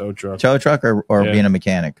 Yeah, tow truck. Tow truck or being a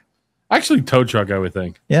mechanic? Actually, tow truck, I would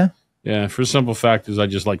think. Yeah? Yeah, for simple fact is I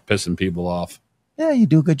just like pissing people off. Yeah, you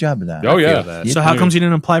do a good job of that. Oh, yeah. So how comes you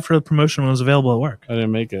didn't apply for the promotion when it was available at work? I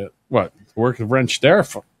didn't make it. What? Work a wrench there?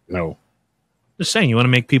 No. Just saying, you want to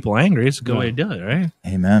make people angry. It's a good way to do it, right?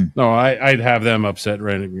 Amen. No, I'd have them upset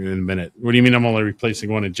right in a minute. What do you mean I'm only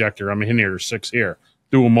replacing one injector? I'm in here, 6 here.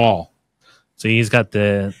 Do them all. So he's got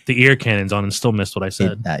the ear cannons on and still missed what I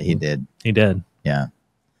said. He did. He did. Yeah.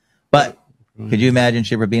 But could you imagine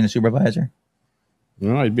Schipper being a supervisor?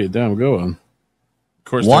 No, I'd be a damn good one. Of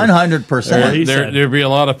course, 100%. There'd be a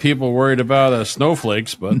lot of people worried about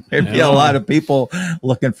snowflakes, but there'd be a lot of people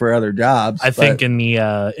looking for other jobs. I think in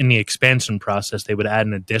the expansion process, they would add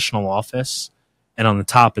an additional office, and on the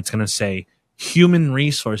top it's going to say human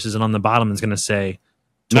resources, and on the bottom it's going to say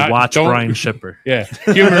watch Brian Schipper. Yeah,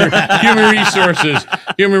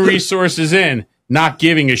 human resources in, not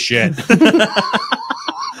giving a shit.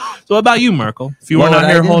 So what about you, Merkel? If you weren't out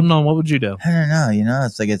here holding on, what would you do? I don't know. You know,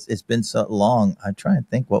 it's like it's been so long. I try and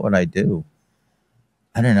think, what would I do?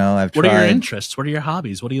 I don't know. What are your interests? What are your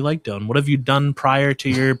hobbies? What do you like doing? What have you done prior to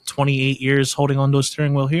your 28 years holding onto a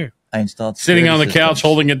steering wheel here? I installed sitting on the couch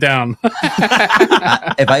holding it down.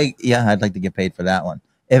 I'd like to get paid for that one.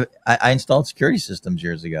 I installed security systems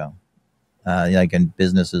years ago, like in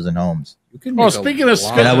businesses and homes. Speaking of Skittles,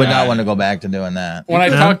 and I would not want to go back to doing that. When I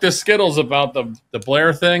talked to Skittles about the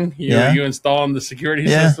Blair thing, you installing the security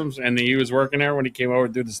systems, and he was working there when he came over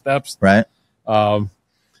to do the steps. Right.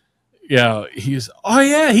 He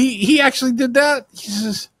actually did that.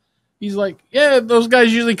 He's like, yeah, those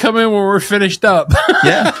guys usually come in when we're finished up.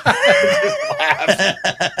 Yeah.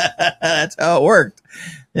 That's how it worked.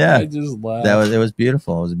 Yeah. I just laughed. It was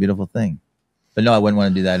beautiful. It was a beautiful thing. But no, I wouldn't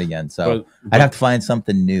want to do that again. So I'd have to find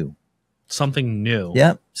something new. Something new.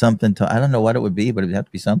 Yep. I don't know what it would be, but it would have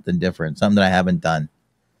to be something different. Something that I haven't done.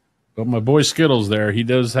 But my boy Skittles there, he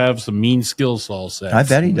does have some mean skills all set. I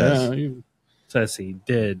bet he does. Yeah, says he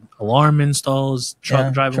did alarm installs,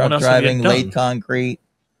 truck driving. Truck what else driving, laid concrete.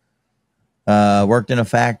 Worked in a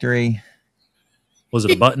factory. Was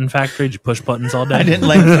it a button factory? Did you push buttons all day? I didn't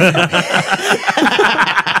like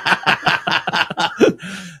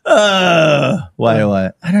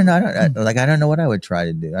Why? I don't know. I don't know what I would try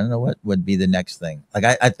to do. I don't know what would be the next thing. Like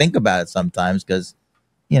I think about it sometimes because,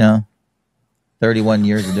 31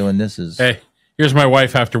 years of doing this is. Hey, here's my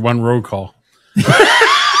wife after one road call.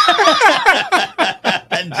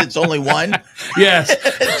 And it's only one. Yes,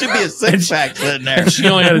 it should be a 6-pack sitting there. She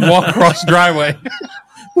only had to walk across the driveway,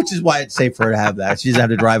 which is why it's safe for her to have that. She doesn't have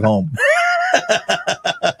to drive home.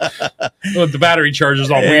 Well, the battery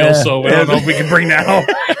charger's on wheels, so I don't know if we can bring that home.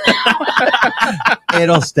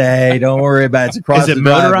 It'll stay. Don't worry about it. It's across the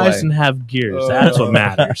driveway. Is it motorized and have gears? That's what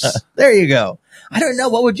matters. There you go. I don't know.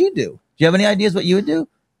 What would you do? Do you have any ideas what you would do?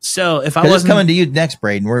 So if I was coming to you next,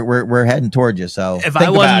 Braden, we're heading towards you. So if I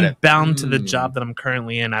wasn't bound to the job that I'm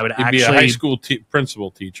currently in, I would You'd be a high school principal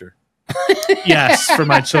teacher. Yes, for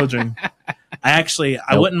my children. I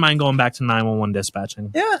wouldn't mind going back to 911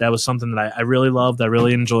 dispatching. Yeah, that was something that I really loved. I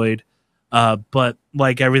really enjoyed. But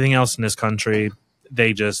like everything else in this country,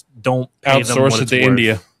 they just don't pay them what outsource it it's to worth.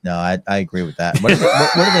 India. No, I agree with that. What do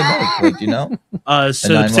they make? Wait, do you know? So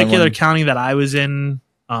the particular county that I was in,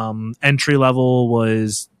 entry level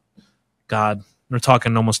was, God, we're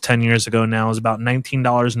talking almost 10 years ago now. It was about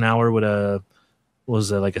 $19 an hour with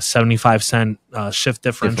like a 75-cent shift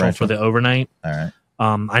differential for the overnight. All right.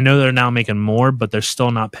 I know they're now making more, but they're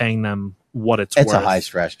still not paying them what it's worth. It's a high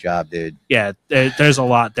stress job, dude. Yeah, there's a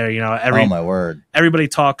lot there. Oh my word. Everybody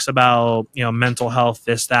talks about mental health,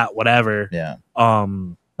 this, that, whatever. Yeah.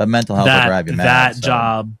 But mental health will drive you mad. That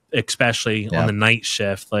job, especially on the night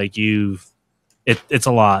shift, like it's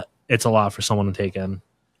a lot. It's a lot for someone to take in.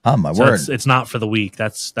 Oh my word. It's not for the weak.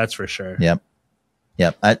 That's for sure. Yep.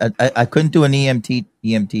 I couldn't do an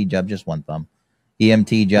EMT job. Just one thumb.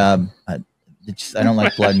 EMT job. I don't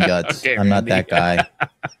like blood and guts. Okay, I'm not that guy.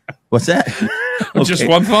 What's that? Just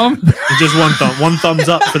one thumb? Just one thumb. One thumbs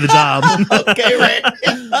up for the job. Okay, right.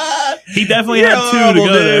 He definitely had two to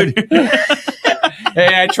go there.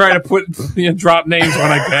 Hey, I try to drop names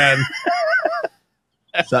when I can.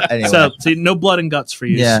 So, anyway. So, see, no blood and guts for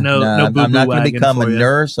you. Yeah, no boo-boo I'm not going to wagon become a for you.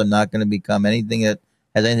 nurse. I'm not going to become anything that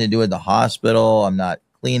has anything to do with the hospital. I'm not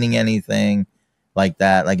cleaning anything like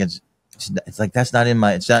that. Like it's like it's not in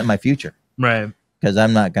my future. Right. Because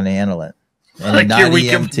I'm not going to handle it. And Like not your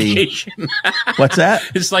week of EMT. vacation. What's that?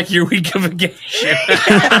 It's like your week of vacation.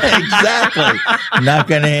 Exactly. I'm not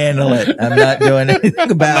going to handle it. I'm not doing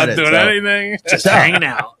anything about it. Not doing anything. Just hanging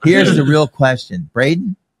out. Here's the real question.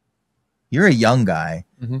 Braden, you're a young guy.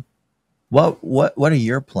 Mm-hmm. What are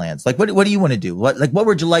your plans? Like, what do you want to do? What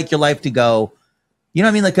would you like your life to go? You know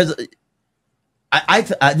what I mean? Like, because I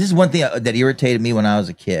this is one thing that irritated me when I was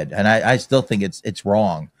a kid, and I still think it's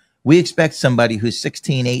wrong. We expect somebody who's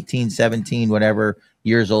 16, 18, 17, whatever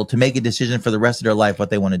years old to make a decision for the rest of their life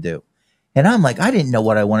what they want to do. And I'm like, I didn't know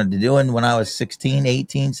what I wanted to do when I was 16,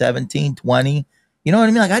 18, 17, 20. You know what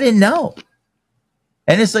I mean? Like, I didn't know.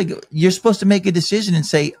 And it's like, you're supposed to make a decision and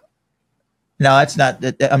say, no, that's not,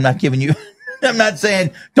 I'm not giving you, I'm not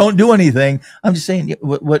saying don't do anything. I'm just saying,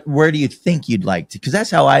 where do you think you'd like to? Because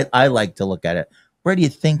that's how I like to look at it. Where do you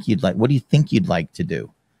think what do you think you'd like to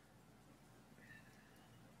do?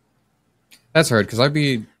 That's hard because I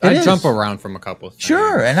jump around from a couple of things.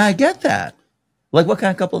 Sure, and I get that. Like, what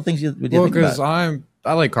kind of couple of things would you think about? Because I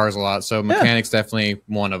like cars a lot, so mechanics definitely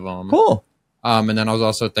one of them. Cool. And then I was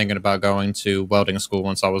also thinking about going to welding school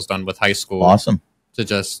once I was done with high school. Awesome. To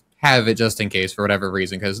just have it just in case for whatever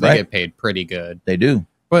reason because they get paid pretty good. They do.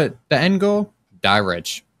 But the end goal, die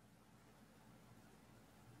rich.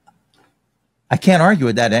 I can't argue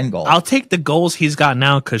with that end goal. I'll take the goals he's got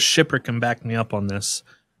now because Schipper can back me up on this.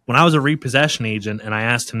 When I was a repossession agent and I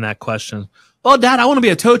asked him that question, "Oh, Dad, I want to be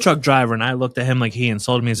a tow truck driver," and I looked at him like he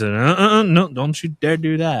insulted me and said, "No, don't you dare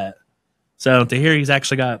do that." So to hear he's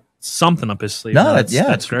actually got something up his sleeve,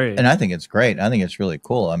 that's great. And I think it's great. I think it's really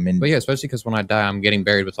cool. I mean, but yeah, especially because when I die, I'm getting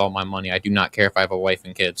buried with all my money. I do not care if I have a wife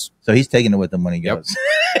and kids. So he's taking it with him when he goes.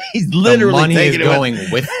 He's literally the money taking is it going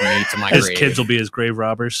with me to my his grave. kids will be his grave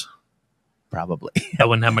robbers. Probably. I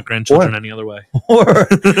wouldn't have my grandchildren any other way. Or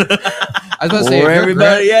I was about to say,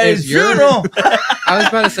 everybody at his funeral. I was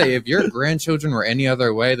about to say, if your grandchildren were any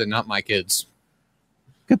other way, they're not my kids.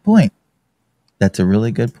 Good point. That's a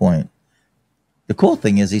really good point. The cool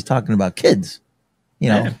thing is he's talking about kids. You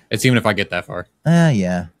know, it's even if I get that far.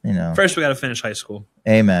 Yeah. You know, first we got to finish high school.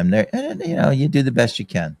 Amen. There, you know, you do the best you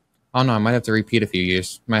can. Oh no, I might have to repeat a few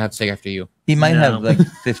years. Might have to take after you. He might have like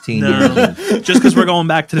 15 years. Just because we're going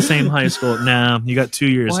back to the same high school. No, you got 2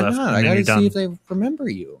 years Why left. not? I gotta see if they remember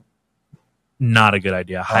you. Not a good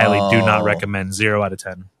idea. Highly do not recommend. 0 out of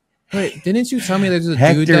 10. Wait, didn't you tell me there's a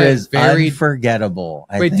Hector dude that is very unforgettable?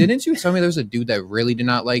 Didn't you tell me there's a dude that really did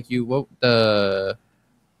not like you? What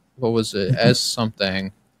was it? S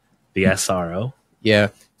something. The SRO. Yeah.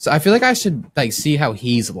 So I feel like I should like see how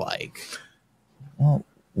he's like. Well,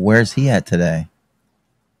 where's he at today?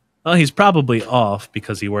 Well, he's probably off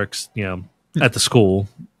because he works, at the school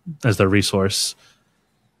as their resource.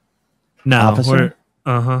 No, Officer?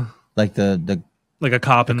 we're Like the like a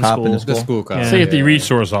cop in the school. The school cop. Yeah. Say at the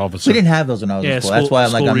resource officer. we didn't have those when I was in school. That's why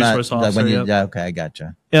I'm like, I'm not. Like when you, okay, I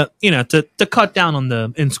gotcha. Yeah, to cut down on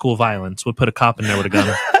the in school violence, we'll put a cop in there with a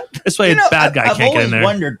gun. This way, a bad guy can't get in there. I've always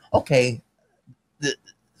wondered. Okay, the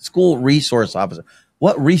school resource officer.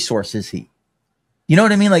 What resource is he? You know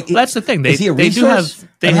what I mean? Like, that's the thing. They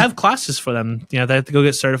have classes for them. They have to go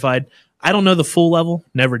get certified. I don't know the full level.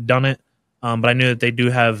 Never done it. But I knew that they do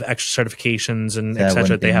have extra certifications and etc.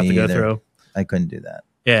 that they have to go through. I couldn't do that.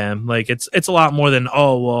 Yeah, like it's a lot more than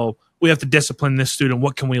we have to discipline this student.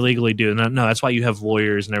 What can we legally do? No, that's why you have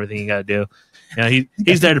lawyers and everything you got to do.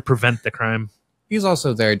 He's there to prevent the crime. He's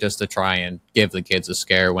also there just to try and give the kids a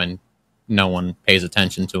scare when no one pays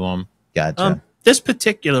attention to him. Gotcha. This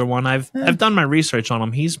particular one, I've done my research on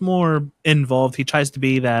him. He's more involved. He tries to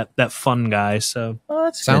be that fun guy. So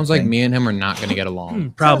sounds like me and him are not going to get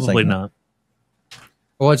along. Probably not.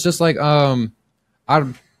 Well, it's just like I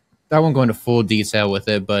won't go into full detail with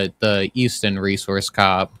it, but the Easton resource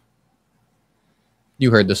cop, you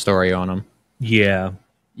heard the story on him. Yeah,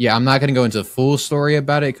 I'm not going to go into the full story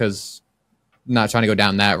about it because I'm not trying to go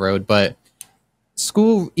down that road. But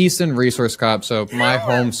school Easton resource cop, so my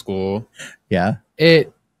home school. Yeah.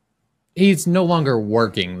 He's no longer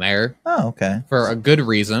working there. Oh, okay. For a good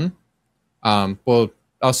reason. Well,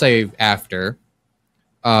 I'll say after.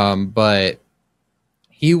 But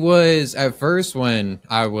he was at first when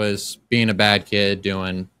I was being a bad kid,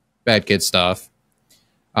 doing bad kid stuff.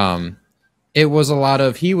 it was a lot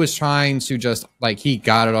of, he was trying to just, like, he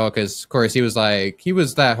got it all, because, of course, he was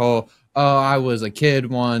that whole, oh, I was a kid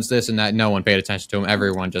once, this and that. No one paid attention to him.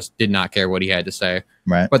 Everyone just did not care what he had to say.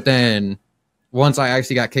 Right. But then once I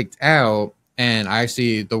actually got kicked out, and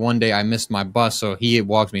the one day I missed my bus, so he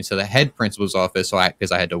walked me to the head principal's office,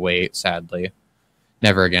 because I had to wait, sadly.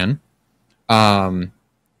 Never again. I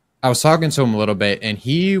was talking to him a little bit, and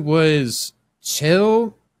he was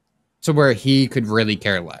chill to where he could really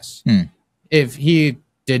care less. If he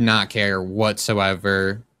did not care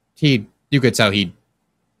whatsoever, you could tell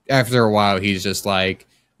after a while, he's just like,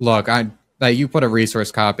 look, you put a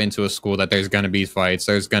resource cop into a school, that there's going to be fights.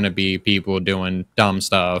 There's going to be people doing dumb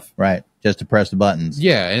stuff. Right. Just to press the buttons.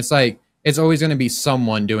 Yeah. And it's like, it's always going to be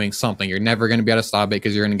someone doing something. You're never going to be able to stop it,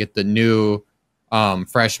 because you're going to get the new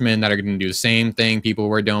freshmen that are going to do the same thing people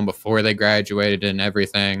were doing before they graduated and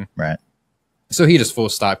everything. Right. So he just full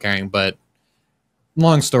stop caring. But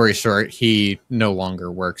long story short, he no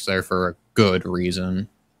longer works there for a good reason.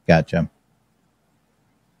 Gotcha.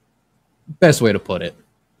 Best way to put it.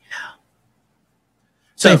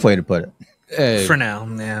 Safe way to put it. For now,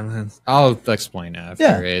 man. I'll explain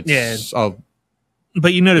after.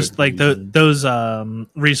 But you notice, like, those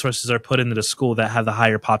resources are put into the school that have the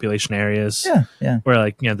higher population areas. Yeah. Where,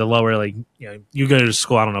 like, the lower, like, you go to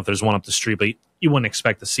school. I don't know if there's one up the street, but you wouldn't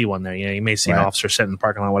expect to see one there. You may see an officer sitting in the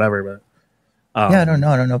parking lot, whatever. But I don't know.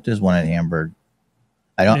 I don't know if there's one at Hamburg.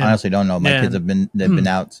 I honestly don't know. My kids they've been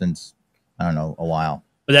out since, I don't know, a while.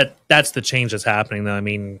 But that's the change that's happening, though. I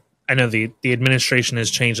mean, I know the administration has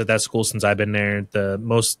changed at that school since I've been there.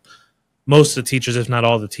 Most of the teachers, if not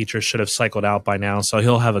all the teachers, should have cycled out by now. So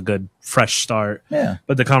he'll have a good fresh start. Yeah.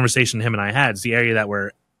 But the conversation him and I had is the area that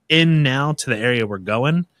we're in now to the area we're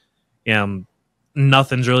going.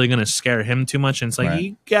 Nothing's really going to scare him too much. And it's like,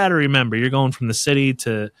 you got to remember, you're going from the city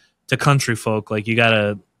to country folk. Like, you got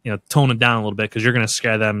to, tone it down a little bit, because you're going to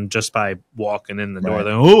scare them just by walking in the door.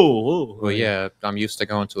 They're, oh. Well, yeah, I'm used to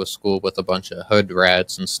going to a school with a bunch of hood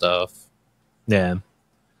rats and stuff. Yeah.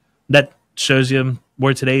 That shows you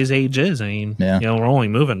where today's age is. I mean, we're only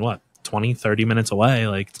moving, 20, 30 minutes away.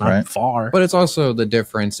 Like, it's not far. But it's also the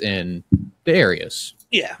difference in the areas.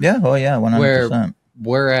 Yeah. Yeah. Oh, yeah. 100%. Where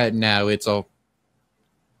we're at now, it's a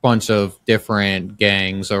bunch of different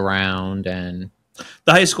gangs around, and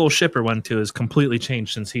the high school Schipper went to has completely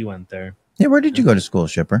changed since he went there. Yeah, where did you go to school,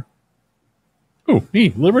 Schipper? Oh,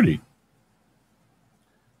 Liberty.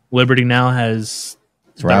 Liberty now has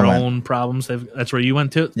their own problems. That's where you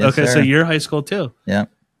went to? Yes, okay, sir. so your high school too. Yeah.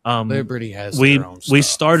 Liberty has their own stuff. We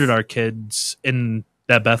started our kids in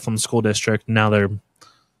that Bethlehem school district. Now they're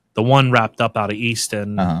the one wrapped up out of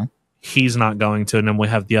Easton. He's not going to, and then we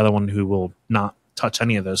have the other one who will not touch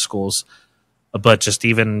any of those schools. But just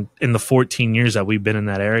even in the 14 years that we've been in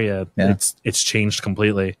that area, it's changed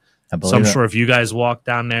completely. So I'm sure if you guys walked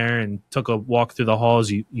down there and took a walk through the halls,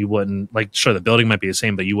 you wouldn't, like, sure, the building might be the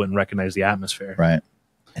same, but you wouldn't recognize the atmosphere. Right.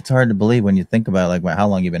 It's hard to believe when you think about, like, how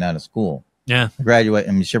long you've been out of school. Yeah.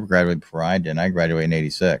 Schipper graduated before I did. I graduated in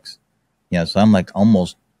 86. So I'm like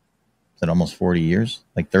almost 40 years,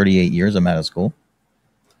 like 38 years I'm out of school.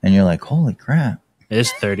 And you're like, holy crap. It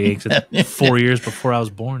is 38. It's 4 years before I was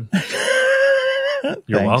born.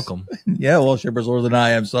 You're welcome. Yeah, well, Schipper's older than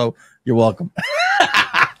I am, so you're welcome.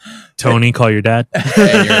 Tony, call your dad.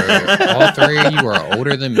 Hey, all three of you are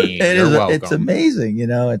older than me. You're welcome. It's amazing,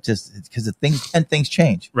 it's because things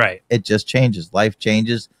change. Right. It just changes. Life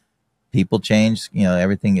changes. People change.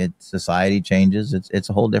 Everything. Society changes. It's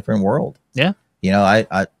a whole different world. Yeah.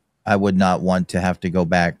 I would not want to have to go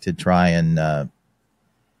back to try and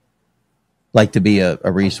like to be a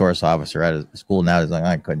resource officer at a school now. It's like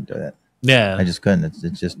I couldn't do that. Yeah, I just couldn't.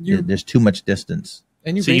 It's just there's too much distance.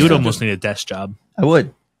 And so you'd almost need a desk job. I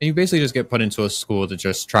would. And you basically just get put into a school to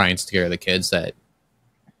just try and scare the kids that,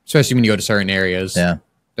 especially when you go to certain areas,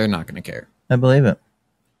 they're not going to care. I believe it.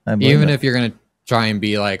 Even if you're going to try and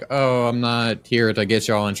be like, oh, I'm not here to get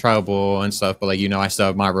y'all in trouble and stuff, but like, I still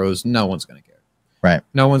have my rules. No one's going to care. Right.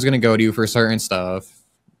 No one's going to go to you for certain stuff.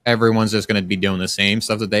 Everyone's just going to be doing the same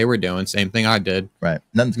stuff that they were doing. Same thing I did. Right.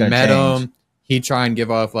 Nothing's going to change. Him. He'd try and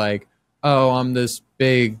give off like, oh, I'm this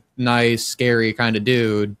big, nice, scary kind of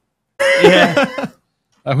dude. Yeah.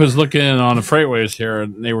 I was looking on the freightways here,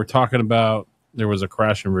 and they were talking about there was a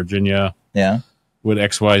crash in Virginia. Yeah. With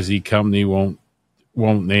XYZ company, won't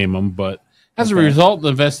name them, but as a result of the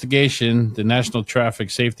investigation, the National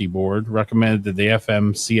Traffic Safety Board recommended that the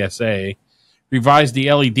FMCSA revise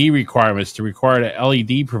the LED requirements to require that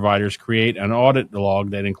LED providers create an audit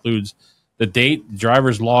log that includes the date, the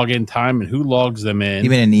driver's login time, and who logs them in.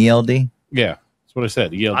 Even an ELD? Yeah. That's what I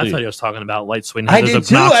said. ELD. I thought he was talking about light swing. I did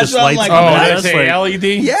too. That's what I'm like, oh, what? did I say LED?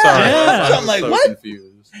 Yeah. Sorry. So I'm like, what?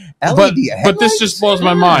 Confused. LED But this just blows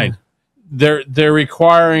my mind. They're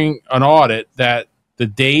requiring an audit that the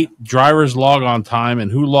date, driver's log on time,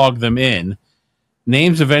 and who logged them in,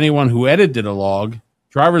 names of anyone who edited a log,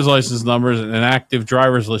 driver's license numbers, and active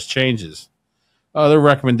driver's list changes. Other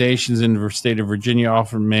recommendations in the state of Virginia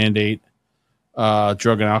often mandate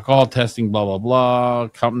drug and alcohol testing, blah, blah, blah.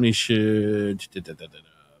 Companies should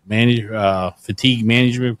manage fatigue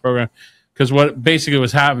management program. Because what basically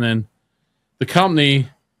was happening, the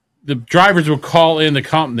drivers would call in the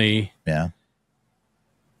company. Yeah.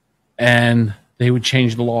 And they would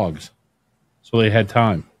change the logs. So they had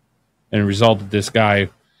time. And it resulted this guy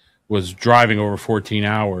was driving over 14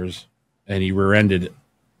 hours and he rear-ended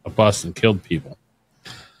a bus and killed people.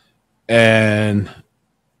 And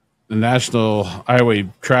the National Highway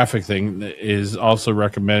Traffic thing is also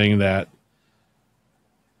recommending that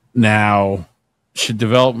now should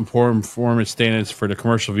develop important performance standards for the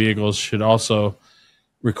commercial vehicles, should also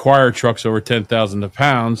require trucks over 10,000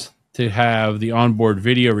 pounds to have the onboard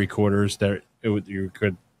video recorders that you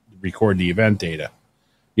could record the event data,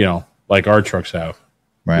 like our trucks have.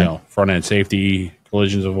 Right. Front end safety,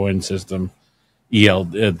 collisions avoidance system, the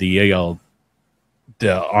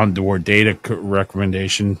onboard data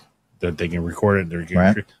recommendation that they can record it.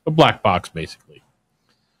 Right. A black box, basically.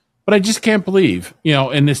 But I just can't believe,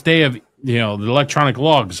 in this day of, the electronic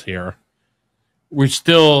logs here, we're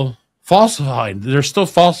still falsifying. They're still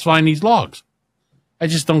falsifying these logs. I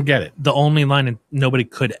just don't get it. The only line nobody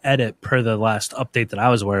could edit per the last update that I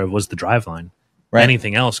was aware of was the drive line. Right.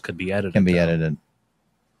 Anything else could be edited. Can be edited.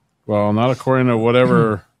 Well, not according to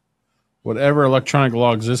whatever electronic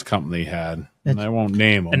logs this company had. And I won't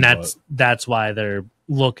name them. And that's why they're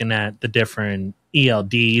looking at the different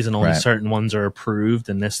ELDs and only certain ones are approved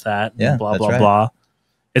and this, that, and blah, blah, blah.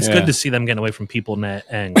 It's good to see them getting away from PeopleNet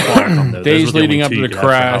and Qualcomm, though. Days leading up to the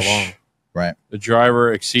crash. Right. The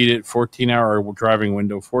driver exceeded 14-hour driving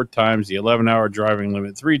window 4 times, the 11-hour driving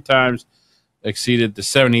limit 3 times, exceeded the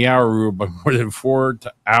 70-hour rule by more than 4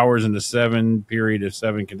 hours in the period of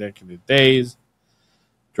 7 consecutive days.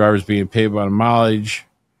 Drivers being paid by the mileage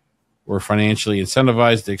were financially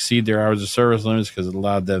incentivized to exceed their hours of service limits because it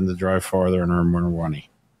allowed them to drive farther and earn more money.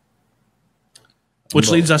 Which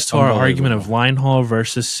leads us to our argument of line haul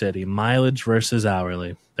versus city, mileage versus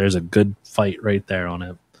hourly. There's a good fight right there on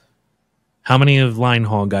it. How many of line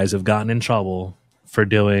haul guys have gotten in trouble for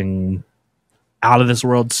doing out of this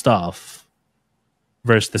world stuff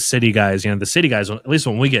versus the city guys? The city guys, at least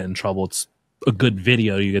when we get in trouble, it's a good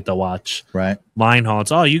video you get to watch. Right. Line haul,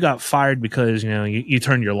 it's, you got fired because, you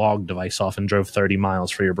turned your log device off and drove 30 miles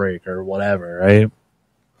for your break or whatever, right?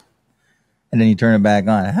 And then you turn it back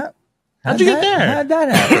on. How'd you get there? How'd that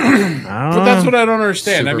happen? But that's what I don't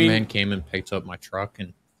understand. Superman came and picked up my truck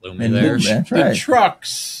and flew me there. That's right.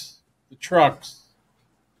 The trucks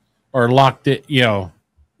are locked in,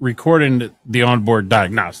 recording the onboard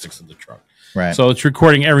diagnostics of the truck. Right. So it's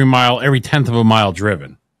recording every tenth of a mile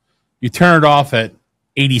driven. You turn it off at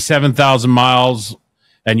 87,000 miles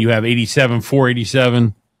and you have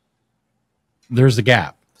 487. There's the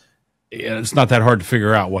gap. It's not that hard to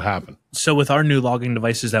figure out what happened. So with our new logging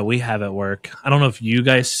devices that we have at work, I don't know if you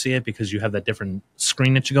guys see it because you have that different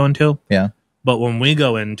screen that you go into. Yeah. But when we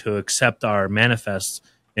go in to accept our manifests,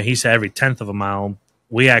 he said every tenth of a mile,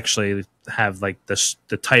 we actually have like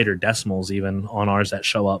the tighter decimals even on ours that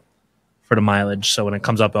show up for the mileage. So when it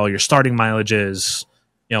comes up, your starting mileage is,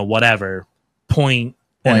 whatever, point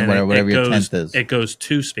whatever your tenth is. It goes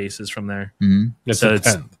 2 spaces from there. Mm-hmm. That's so the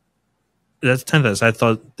tenth. That's 10th. I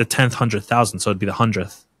thought the 10th, 100,000, so it'd be the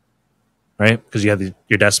 100th, right? Because you have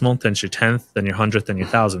your decimal, then it's your 10th, then your 100th, then your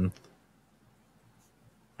 1,000th.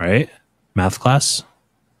 Right? Math class?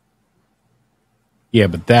 Yeah,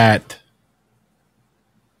 but that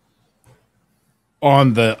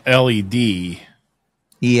on the LED.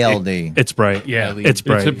 ELD. It's bright. Yeah, it's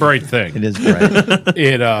bright. It's a bright thing. It is bright.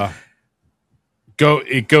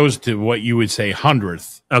 It goes to what you would say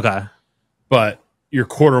 100th. Okay. But your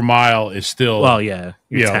quarter mile is still your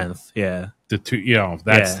 10th. Yeah.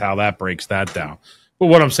 That's how that breaks that down. But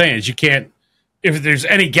what I'm saying is you can't, if there's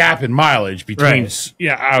any gap in mileage between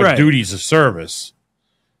duties of service,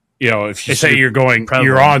 if you say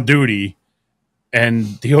you're on duty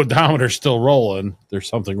and the odometer's still rolling, there's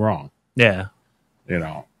something wrong. Yeah.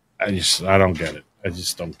 I don't get it. I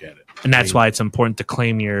just don't get it. And that's why it's important to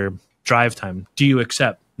claim your drive time. Do you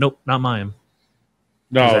accept? Nope, not mine.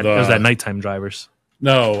 No, those that nighttime drivers.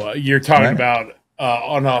 No, you're talking about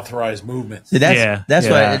unauthorized movements. See,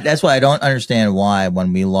 that's why I don't understand why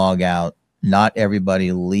when we log out not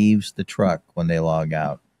everybody leaves the truck when they log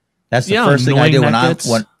out. That's the first thing I do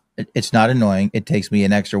when it's not annoying. It takes me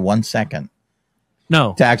an extra 1 second.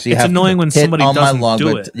 No, to actually it's annoying when somebody doesn't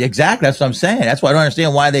do it. Exactly, that's what I'm saying. That's why I don't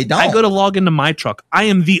understand why they don't. I go to log into my truck. I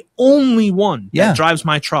am the only one that drives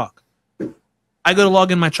my truck. I go to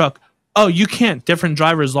log in my truck. Oh, you can't. Different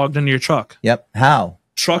drivers logged into your truck. Yep. How?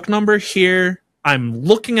 Truck number here. I'm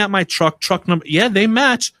looking at my truck. Truck number. Yeah, they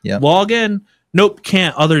match. Yep. Log in. Nope,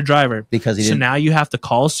 can't. Other driver. Because he so now you have to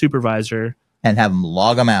call a supervisor and have them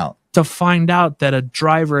log them out to find out that a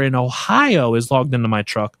driver in Ohio is logged into my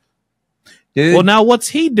truck. Dude, well, now what's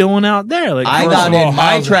he doing out there? Like, I got in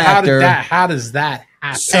my tractor. How does that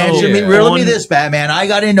happen? Answer me, riddle me this, Batman. I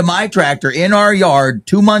got into my tractor in our yard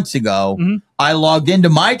 2 months ago. Mm-hmm. I logged into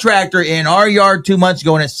my tractor in our yard 2 months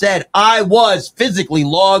ago, and it said I was physically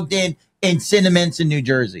logged in Cinnamints in New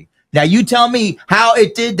Jersey. Now, you tell me how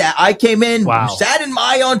it did that. I came in, sat in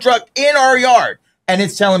my own truck in our yard, and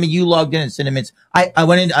it's telling me you logged in Cinnamints. I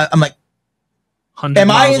went in. I'm like,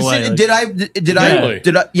 am I in? Like, did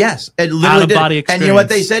I? Yes, it literally did. Body experience. And you know what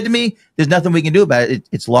they said to me? There's nothing we can do about it.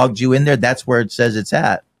 It's logged you in there. That's where it says it's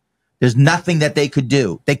at. There's nothing that they could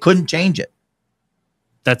do. They couldn't change it.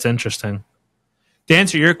 That's interesting. To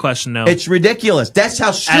answer your question, though, it's ridiculous. That's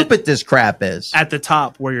how stupid this crap is. At the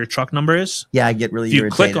top where your truck number is, yeah, I get really if you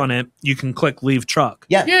irritated. click on it, you can click leave truck.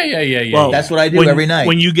 Yeah. Well, that's what I do every night.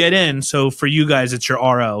 When you get in, so for you guys, it's your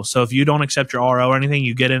RO. So if you don't accept your RO or anything,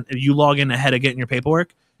 you get in, you log in ahead of getting your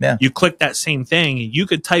paperwork. Yeah. You click that same thing. You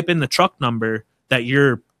could type in the truck number that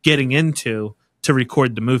you're getting into to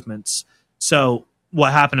record the movements. So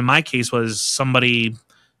what happened in my case was somebody,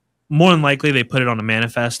 more than likely, they put it on a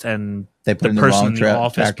manifest and they put the person in the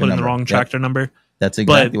office put in the wrong tractor number. That's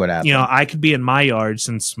exactly what happened. You know, I could be in my yard,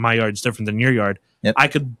 since my yard's different than your yard. Yep. I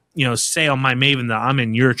could, say on my Maven that I'm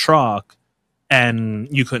in your truck, and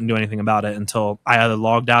you couldn't do anything about it until I either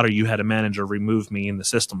logged out or you had a manager remove me in the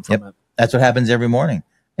system from it. That's what happens every morning.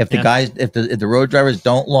 If the guys, if the road drivers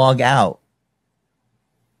don't log out,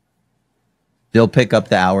 they'll pick up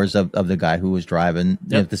the hours of the guy who was driving.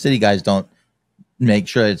 If the city guys don't make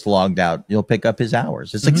sure it's logged out, you'll pick up his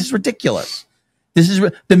hours. It's like, this is ridiculous. This is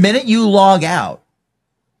the minute you log out,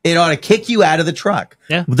 it ought to kick you out of the truck.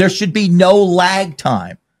 Yeah. There should be no lag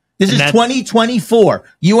time. This is 2024.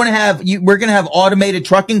 We're going to have automated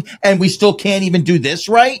trucking, and we still can't even do this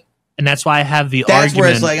right. And that's why I have the argument. That's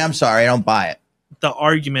where it's like, I'm sorry, I don't buy it. The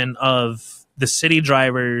argument of the city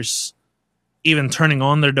drivers even turning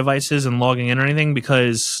on their devices and logging in or anything,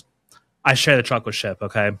 because I share the truck with Ship.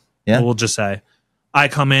 Okay. Yeah. We'll just say I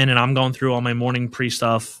come in and I'm going through all my morning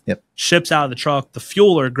pre-stuff. Yep. Ship's out of the truck. The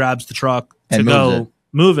fueler grabs the truck and to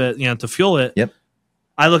move it, to fuel it. Yep.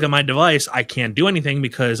 I look at my device. I can't do anything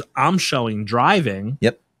because I'm showing driving.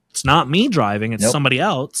 Yep. It's not me driving. It's somebody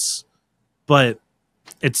else. But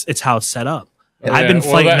it's how it's set up. Yeah. I've been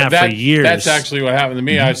fighting that for years. That's actually what happened to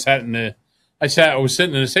me. Mm-hmm. I was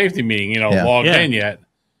sitting in a safety meeting, logged in yet.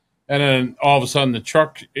 And then all of a sudden the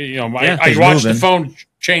truck, I watched the phone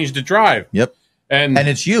change to drive. Yep. And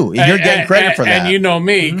it's you. You're getting credit for that. And you know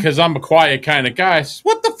me, because I'm a quiet kind of guy.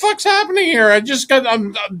 What the fuck's happening here?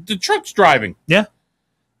 The truck's driving. Yeah.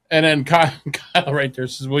 And then Kyle right there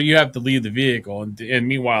says, well, you have to leave the vehicle. And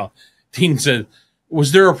meanwhile, Dean said,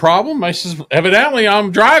 was there a problem? I says, evidently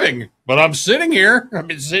I'm driving, but I'm sitting here. I've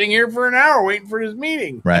been sitting here for an hour waiting for this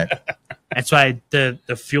meeting. Right. That's why the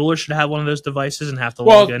fueler should have one of those devices and have to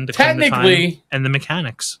log in to claim the time, and the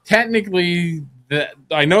mechanics. Technically,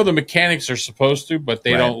 I know the mechanics are supposed to, but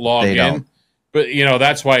they don't log in. Don't. But,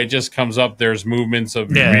 that's why it just comes up. There's movements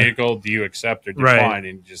of your vehicle. Do you accept or decline? Right.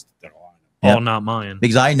 And just decline. All not mine.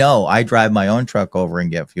 Because I know I drive my own truck over and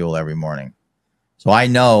get fuel every morning. So I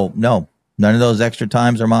know, no, none of those extra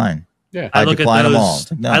times are mine. Yeah. I decline them all.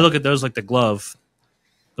 Like, no. I look at those like the glove.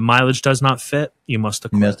 The mileage does not fit. You must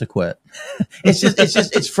have quit. You must have quit.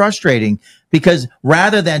 It's frustrating because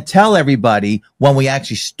rather than tell everybody when we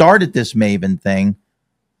actually started this Maven thing,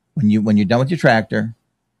 when you're done with your tractor,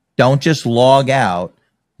 don't just log out,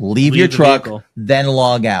 leave your truck, vehicle. Then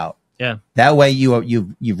log out. Yeah. That way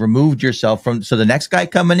you've removed yourself from, so the next guy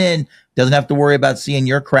coming in doesn't have to worry about seeing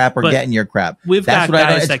your crap or getting your crap. Got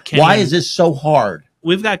guys that can't. Why is this so hard?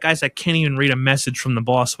 We've got guys that can't even read a message from the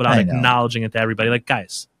boss without acknowledging it to everybody. Like,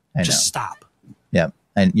 guys, just stop. Yeah.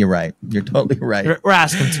 And you're right. You're totally right. We're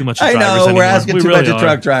asking too much of drivers anymore. We're asking too much of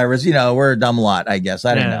truck drivers. We're a dumb lot, I guess.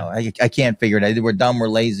 I don't know. I can't figure it out. Either we're dumb, we're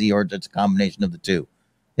lazy, or it's a combination of the two.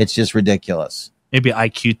 It's just ridiculous. Maybe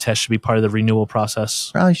IQ test should be part of the renewal process.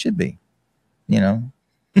 Probably should be.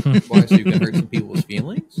 Why, so you can hurt some people's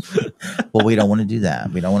feelings? Well, we don't want to do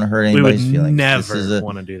that. We don't want to hurt anybody's we would feelings. never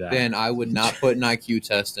want to do that. Then I would not put an IQ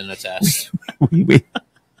test in a test.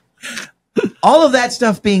 All of that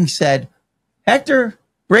stuff being said, Hector,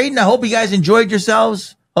 Braden, I hope you guys enjoyed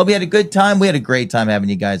yourselves. Hope you had a good time. We had a great time having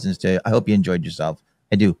you guys in the studio. I hope you enjoyed yourself.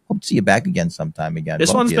 I do. Hope to see you back again sometime again.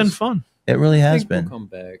 This one's been fun. It really has been. We'll come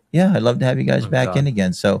back. Yeah, I'd love to have you guys back in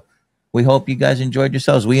again. So we hope you guys enjoyed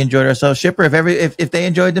yourselves. We enjoyed ourselves. Shipper, if they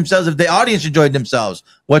enjoyed themselves, if the audience enjoyed themselves,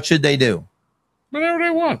 what should they do? Whatever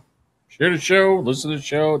they want. Share the show, listen to the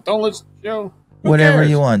show, don't listen to the show. Whatever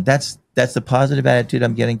you want. That's the positive attitude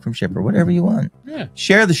I'm getting from Shipper. Whatever you want. Yeah.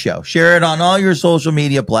 Share the show. Share it on all your social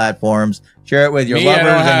media platforms. Share it with your lovers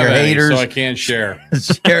and your haters. So I can't share.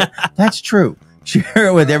 That's true. Share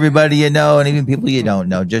it with everybody you know and even people you don't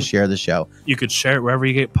know. Just share the show. You could share it wherever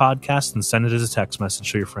you get podcasts and send it as a text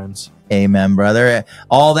message to your friends. Amen, brother.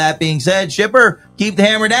 All that being said, Shipper, keep the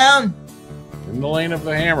hammer down. In the lane of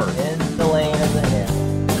the hammer. In the lane of the hammer.